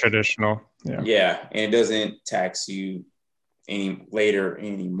not the traditional. Yeah. Yeah. And it doesn't tax you any later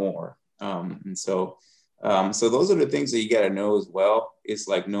anymore. And so those are the things that you got to know as well. It's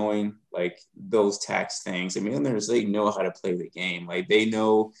like knowing like those tax things. I mean, they know how to play the game. Like they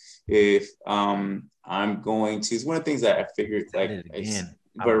know if I'm going to, it's one of the things that I figured by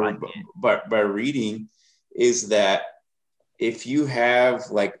reading is that if you have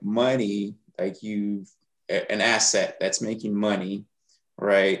like money, like an asset that's making money,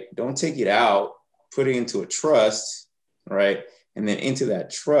 right? Don't take it out, put it into a trust, right? And then into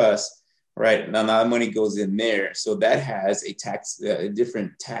that trust, right? Now that money goes in there. So that has a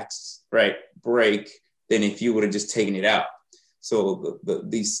different tax, right, break than if you would have just taken it out. So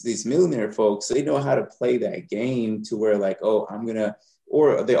these millionaire folks, they know how to play that game to where like,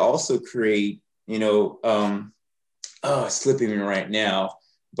 or they also create It's slipping me right now,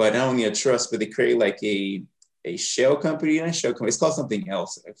 but not only a trust, but they create like a shell company, and a shell company. It's called something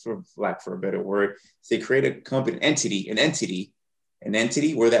else, for lack for a better word. So they create a company, an entity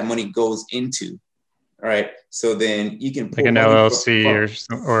where that money goes into. All right. So then you can like an LLC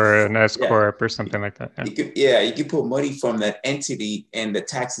or an S corp or something like that. You can put money from that entity, and the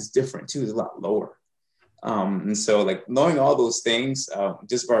tax is different too. It's a lot lower. And so like knowing all those things,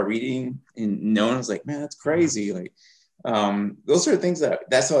 just by reading and knowing, I was like, man, that's crazy. Like, those are things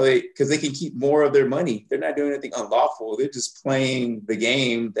that's how because they can keep more of their money. They're not doing anything unlawful. They're just playing the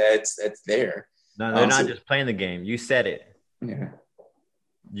game that's there. No, they're not just playing the game. You said it. Yeah.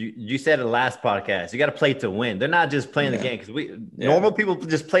 You said it last podcast. You got to play to win. They're not just playing the game, because normal people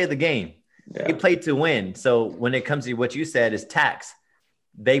just play the game. Yeah. They play to win. So when it comes to what you said is tax,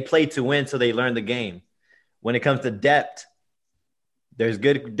 they play to win, so they learn the game. When it comes to debt, there's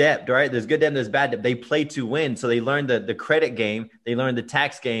good debt, right? There's good debt and there's bad debt. They play to win, so they learn the credit game, they learn the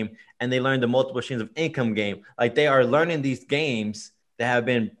tax game, and they learn the multiple streams of income game. Like, they are learning these games that have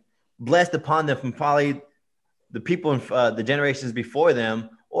been blessed upon them from probably the people in the generations before them.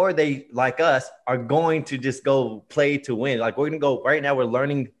 Or they, like us, are going to just go play to win. Like, we're going to go right now. We're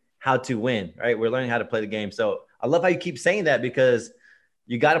learning how to win, right? We're learning how to play the game. So I love how you keep saying that, because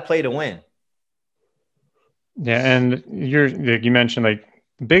you got to play to win. Yeah. And you mentioned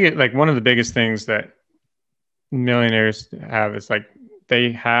one of the biggest things that millionaires have is like,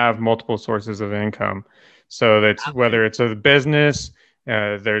 they have multiple sources of income. So that's whether it's a business,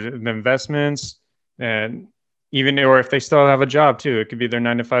 there's investments, and or if they still have a job too, it could be their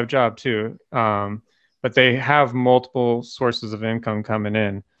 9-to-5 job too. But they have multiple sources of income coming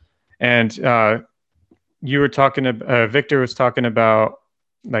in. And you were talking about, Victor was talking about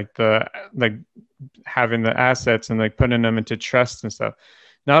having the assets and like putting them into trusts and stuff.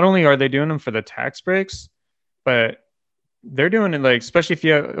 Not only are they doing them for the tax breaks, but they're doing it, like, especially if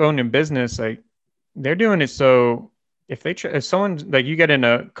you own a business, like, they're doing it so if someone, like, you get in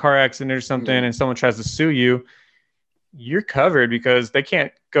a car accident or something and someone tries to sue you, you're covered, because they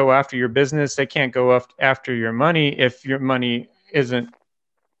can't go after your business. They can't go after your money if your money isn't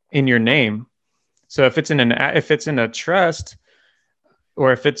in your name. So if it's in a trust,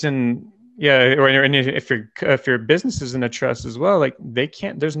 or if it's in, or if your business is in a trust as well, like,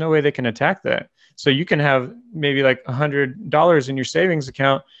 there's no way they can attack that. So you can have maybe like $100 in your savings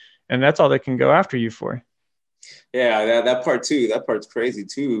account, and that's all they can go after you for. Yeah, that part too. That part's crazy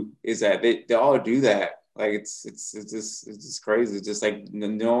too. Is that they all do that. Like, it's just crazy. Just like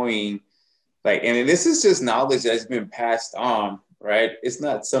knowing, like, and this is just knowledge that's been passed on, right? It's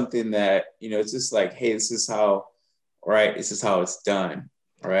not something that, it's just like, hey, this is how it's done,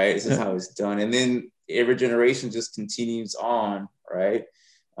 right? This is how it's done. And then every generation just continues on, right?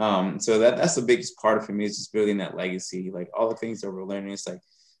 So that's the biggest part for me, is just building that legacy. Like, all the things that we're learning, it's like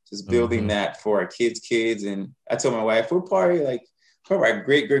just building that for our kids. And I told my wife, we're probably like, for our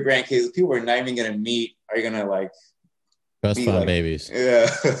great grandkids, people we're not even gonna meet are gonna like trust fund babies. Yeah,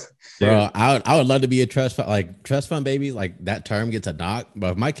 bro. I would love to be a trust fund baby. Like, that term gets a knock,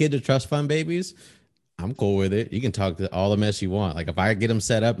 but if my kids are trust fund babies, I'm cool with it. You can talk to all the mess you want. Like, if I get them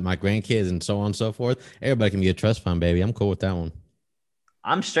set up, my grandkids and so on and so forth, everybody can be a trust fund baby. I'm cool with that one.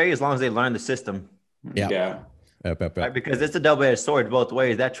 I'm straight as long as they learn the system. Yeah. Right, because it's a double-edged sword both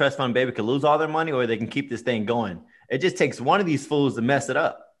ways. That trust fund baby could lose all their money, or they can keep this thing going. It just takes one of these fools to mess it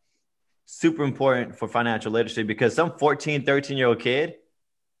up. Super important for financial literacy, because some 14, 13-year-old kid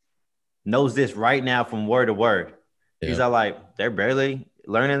knows this right now from word to word. Yeah. He's all like, they're barely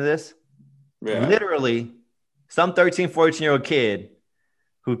learning this. Yeah. Literally, some 13, 14-year-old kid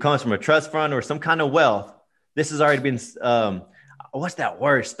who comes from a trust fund or some kind of wealth, this has already been, what's that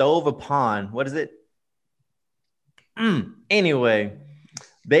word? Stove upon. What is it? Anyway,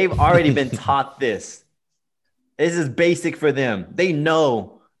 they've already been taught this. This is basic for them. They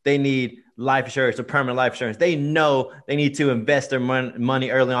know they need life insurance or permanent life insurance. They know they need to invest their money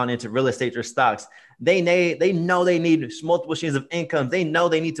early on into real estate or stocks. They know they need multiple streams of income. They know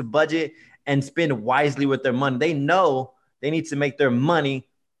they need to budget and spend wisely with their money. They know they need to make their money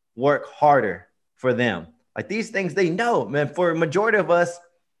work harder for them. Like, these things they know, man. For a majority of us,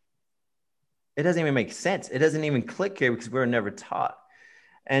 it doesn't even make sense. It doesn't even click here, because we were never taught.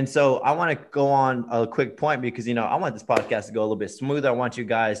 And so I want to go on a quick point, because, I want this podcast to go a little bit smoother. I want you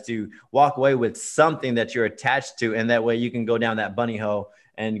guys to walk away with something that you're attached to, and that way you can go down that bunny hole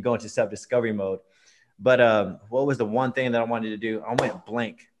and go into self-discovery mode. But what was the one thing that I wanted to do? I went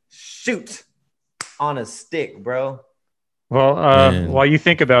blank. Shoot on a stick, bro. Well, while you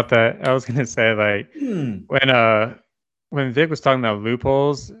think about that, I was going to say, like, when when Vic was talking about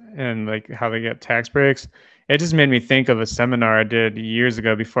loopholes and like how they get tax breaks, it just made me think of a seminar I did years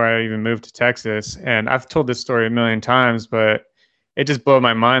ago before I even moved to Texas. And I've told this story a million times, but it just blew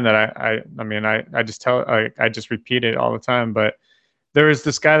my mind that I just I just repeat it all the time. But there was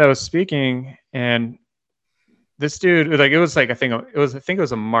this guy that was speaking, and this dude, like, it was like, I think it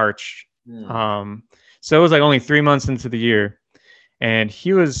was a March. So it was like only 3 months into the year. And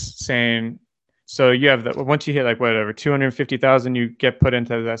he was saying, so you have once you hit like whatever 250,000, you get put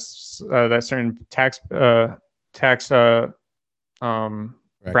into that certain tax bracket.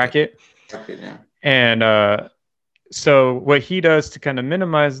 Yeah. And so what he does to kind of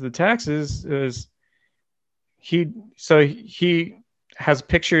minimize the taxes is he has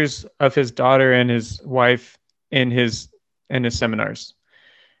pictures of his daughter and his wife in his seminars.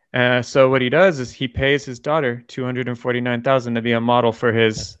 So what he does is he pays his daughter $249,000 to be a model for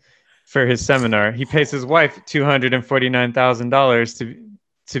his seminar. He pays his wife $249,000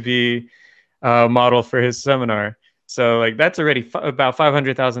 to be a model for his seminar. So like that's already about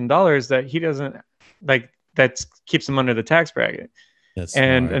 $500,000 that he doesn't like. That keeps him under the tax bracket. That's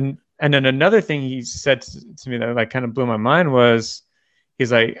and smart. and then another thing he said to me that like kind of blew my mind was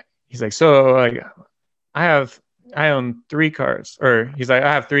he's like so like I own 3 cars, or he's like,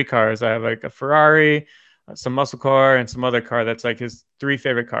 I have 3 cars. I have like a Ferrari, some muscle car, and some other car that's like his 3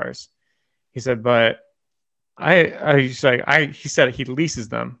 favorite cars. He said, but he said he leases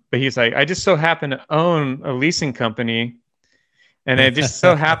them, but he's like, I just so happen to own a leasing company, and I just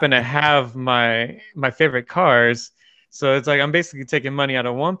so happen to have my favorite cars. So it's like I'm basically taking money out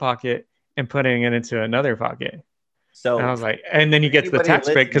of one pocket and putting it into another pocket. So and I was like, and then he gets the tax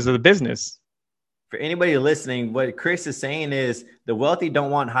break because of the business. For anybody listening, what Chris is saying is the wealthy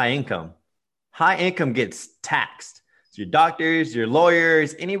don't want high income. High income gets taxed. So your doctors, your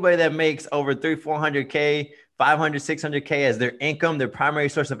lawyers, anybody that makes over 300-400K, 500-600K as their income, their primary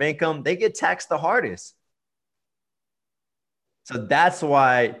source of income, they get taxed the hardest. So that's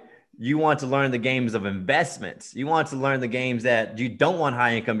why you want to learn the games of investments. You want to learn the games that you don't want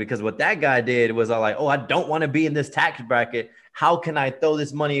high income, because what that guy did was like, oh, I don't want to be in this tax bracket. How can I throw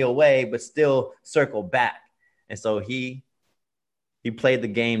this money away but still circle back? And so he played the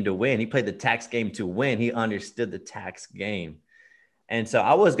game to win. He played the tax game to win. He understood the tax game. And so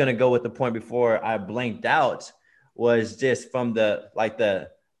I was going to go with the point before I blanked out, was just from the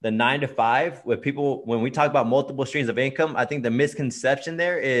 9 to 5 with people. When we talk about multiple streams of income, I think the misconception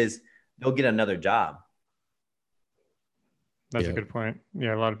there is they'll get another job. That's a good point.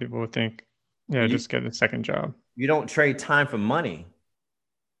 Yeah. A lot of people would think, just get a second job. You don't trade time for money.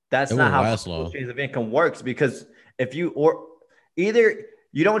 That's not how multiple streams of income works, because if you, or either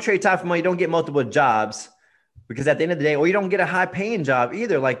you don't trade time for money, you don't get multiple jobs, because at the end of the day, or you don't get a high paying job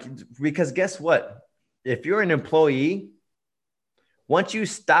either. Like, because guess what? If you're an employee, once you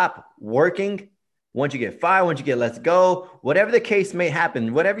stop working, once you get fired, once you get let go, whatever the case may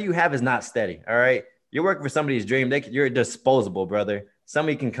happen, whatever you have is not steady. All right. You're working for somebody's dream. You're disposable, brother.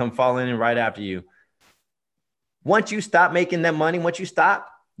 Somebody can come fall in right after you. Once you stop making that money,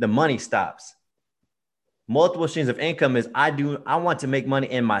 the money stops. Multiple streams of income is I want to make money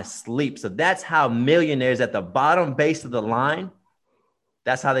in my sleep. So that's how millionaires at the bottom base of the line,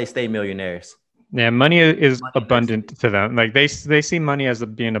 that's how they stay millionaires. Yeah, money is abundant to them. Like they see money as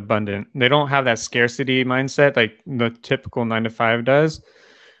being abundant. They don't have that scarcity mindset like the typical 9 to 5 does,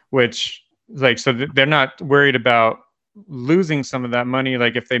 which like, so they're not worried about losing some of that money,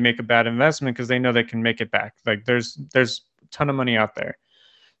 like if they make a bad investment, because they know they can make it back. Like there's a ton of money out there,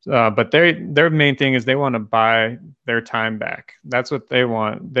 but their main thing is they want to buy their time back. That's what they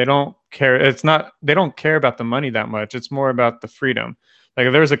want. They don't care. They don't care about the money that much. It's more about the freedom.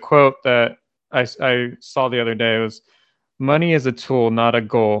 Like there's a quote that I saw the other day. It was, money is a tool, not a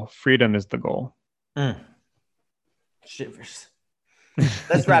goal. Freedom is the goal. Shivers.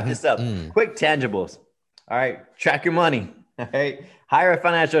 Let's wrap this up. Quick tangibles. All right. Track your money. All right. Hire a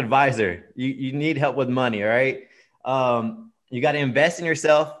financial advisor. You need help with money. All right. You got to invest in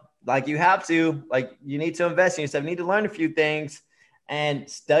yourself. Like you have to, like you need to invest in yourself. You need to learn a few things and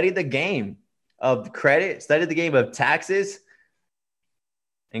study the game of credit, study the game of taxes.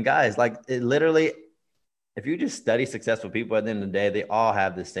 And guys, like it literally, if you just study successful people at the end of the day, they all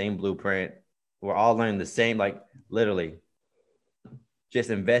have the same blueprint. We're all learning the same, like literally just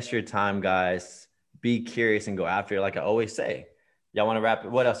invest your time, guys. Be curious and go after it. Like I always say, y'all want to wrap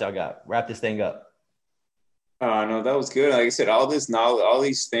it? What else y'all got? Wrap this thing up. No, that was good. Like I said, all this knowledge, all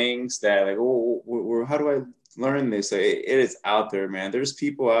these things that like, how do I learn this? It is out there, man. There's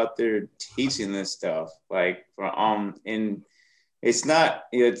people out there teaching this stuff. Like and it's not,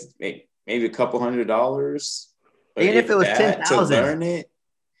 it's maybe a couple $100 But Even if it was that, to 10,000. learn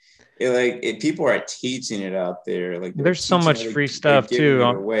it, people are teaching it out there. Like there's so much free they're stuff giving too.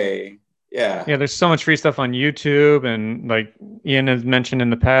 it away. Yeah. Yeah, there's so much free stuff on YouTube, and like Ian has mentioned in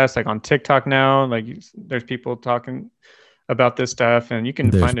the past, like on TikTok now, like there's people talking about this stuff, and you can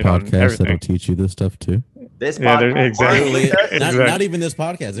There's find it on podcasts that'll everything. teach you this stuff too. This Yeah, podcast exactly. teaches us- Not even this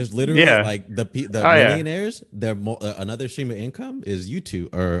podcast. There's literally Yeah. like the Oh, yeah. millionaires. Their another stream of income is YouTube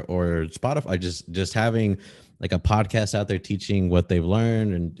or Spotify. Just having like a podcast out there teaching what they've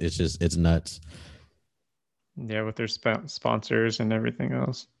learned, and it's nuts. Yeah, with their sponsors and everything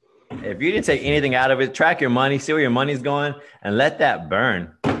else. If you didn't take anything out of it, track your money, see where your money's going, and let that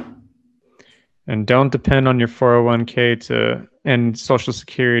burn. And don't depend on your 401k and Social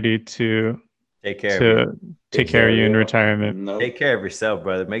Security to Take care of you. take care of you in retirement. No. Take care of yourself,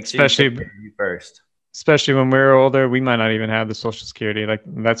 brother. Make sure Especially- you take care of you first. Especially when we're older, we might not even have the Social Security. Like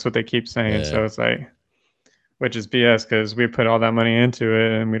that's what they keep saying. Yeah. So it's like, which is BS because we put all that money into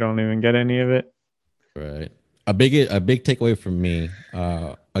it and we don't even get any of it. Right. A big takeaway from me,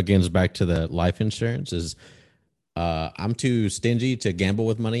 again, is back to the life insurance is I'm too stingy to gamble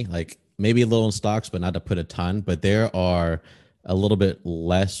with money. Like maybe a little in stocks, but not to put a ton. But there are a little bit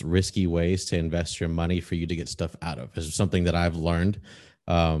less risky ways to invest your money for you to get stuff out of. It's something that I've learned.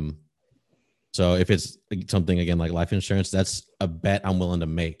 So if it's something again like life insurance, that's a bet I'm willing to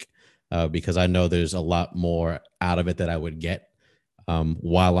make because I know there's a lot more out of it that I would get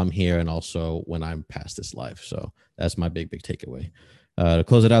while I'm here and also when I'm past this life. So that's my big takeaway. To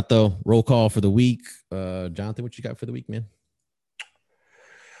close it out though, roll call for the week. Jonathan, what you got for the week, man?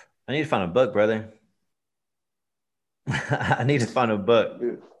 I need to find a book, brother. I need to find a book.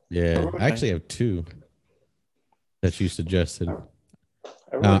 Yeah, I actually have two that you suggested.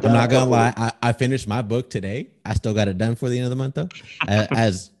 I wrote I'm down not a gonna couple. lie. I finished my book today. I still got it done for the end of the month though.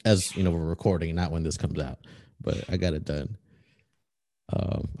 As you know, we're recording, not when this comes out, but I got it done.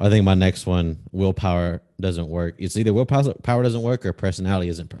 I think my next one, willpower doesn't work. It's either willpower doesn't work or personality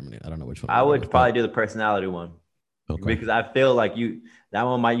isn't permanent. I don't know which one. I would probably do the personality one Okay. because I feel like that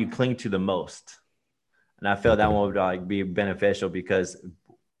one might you cling to the most, and I feel that Okay. one would like be beneficial because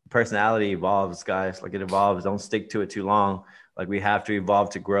personality evolves, guys. Like it evolves. Don't stick to it too long. Like we have to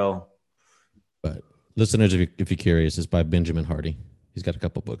evolve to grow. But listeners, if you're curious, it's by Benjamin Hardy. He's got a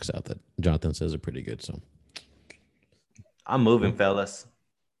couple books out that Jonathan says are pretty good. So I'm moving, fellas.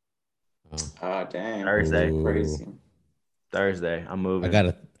 Oh, damn. Thursday. Ooh. Crazy. Thursday, I'm moving.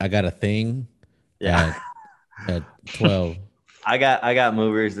 I got a thing yeah. at 12. I got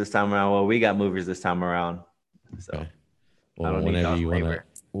movers this time around. Well, we got movers this time around. So Okay. I Well, don't need whenever y'all's you want to, labor.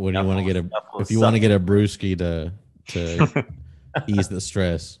 when you want to get a, Duffel if you want to suck. get a brewski to ease the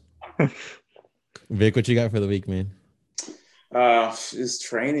stress. Vic, what you got for the week, man? Just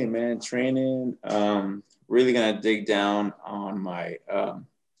training, man. Training. Really gonna dig down on my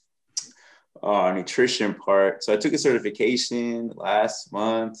nutrition part. So I took a certification last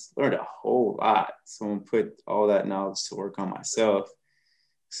month, learned a whole lot. So I'm gonna put all that knowledge to work on myself.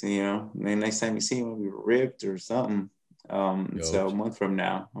 So, maybe next time you see me, we'll be ripped or something. So a month from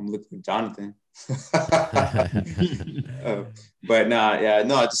now, I'm looking at Jonathan. But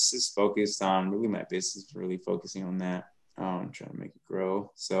I just focused on really my business, really focusing on that, trying to make it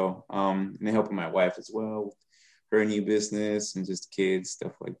grow. So, and then helping my wife as well, with her new business and just kids,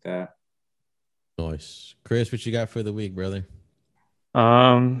 stuff like that. Nice. Chris, what you got for the week, brother?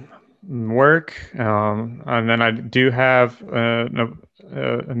 Work. And then I do have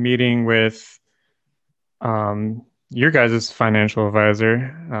a meeting with your guys' financial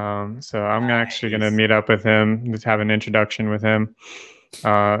advisor. So I'm actually going to meet up with him, just have an introduction with him.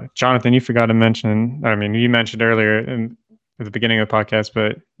 Jonathan, you forgot to mention, you mentioned earlier at the beginning of the podcast,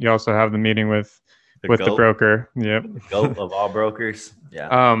 but you also have the meeting with the broker. Yep. The GOAT of all brokers.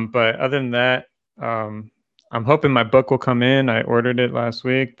 Yeah. But other than that, I'm hoping my book will come in. I ordered it last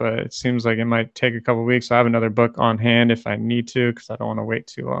week, but it seems like it might take a couple of weeks. So I have another book on hand if I need to, because I don't want to wait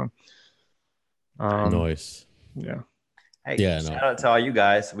too long. Nice. Yeah. Hey, Yeah, no. shout out to all you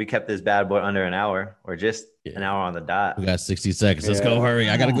guys. We kept this bad boy under an hour or just an hour on the dot. We got 60 seconds. Let's go. Hurry.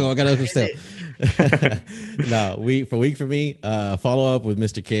 I gotta go. I gotta step. No, for me, follow up with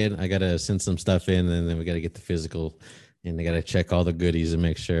Mr. Kidd. I gotta send some stuff in, and then we gotta get the physical, and I gotta check all the goodies and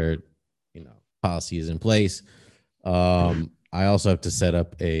make sure, policy is in place. I also have to set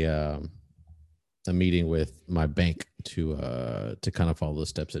up a meeting with my bank to kind of follow the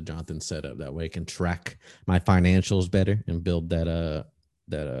steps that Jonathan set up. That way I can track my financials better and build that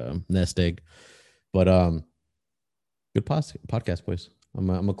nest egg. But good podcast, boys. I'm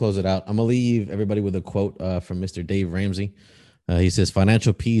gonna close it out. I'm gonna leave everybody with a quote from Mr. Dave Ramsey. He says,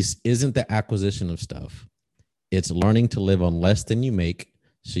 "Financial peace isn't the acquisition of stuff. It's learning to live on less than you make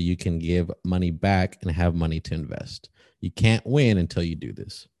so you can give money back and have money to invest. You can't win until you do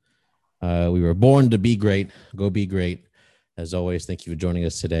this. We were born to be great. Go be great. As always, thank you for joining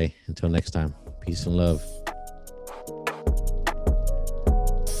us today. Until next time, peace and love.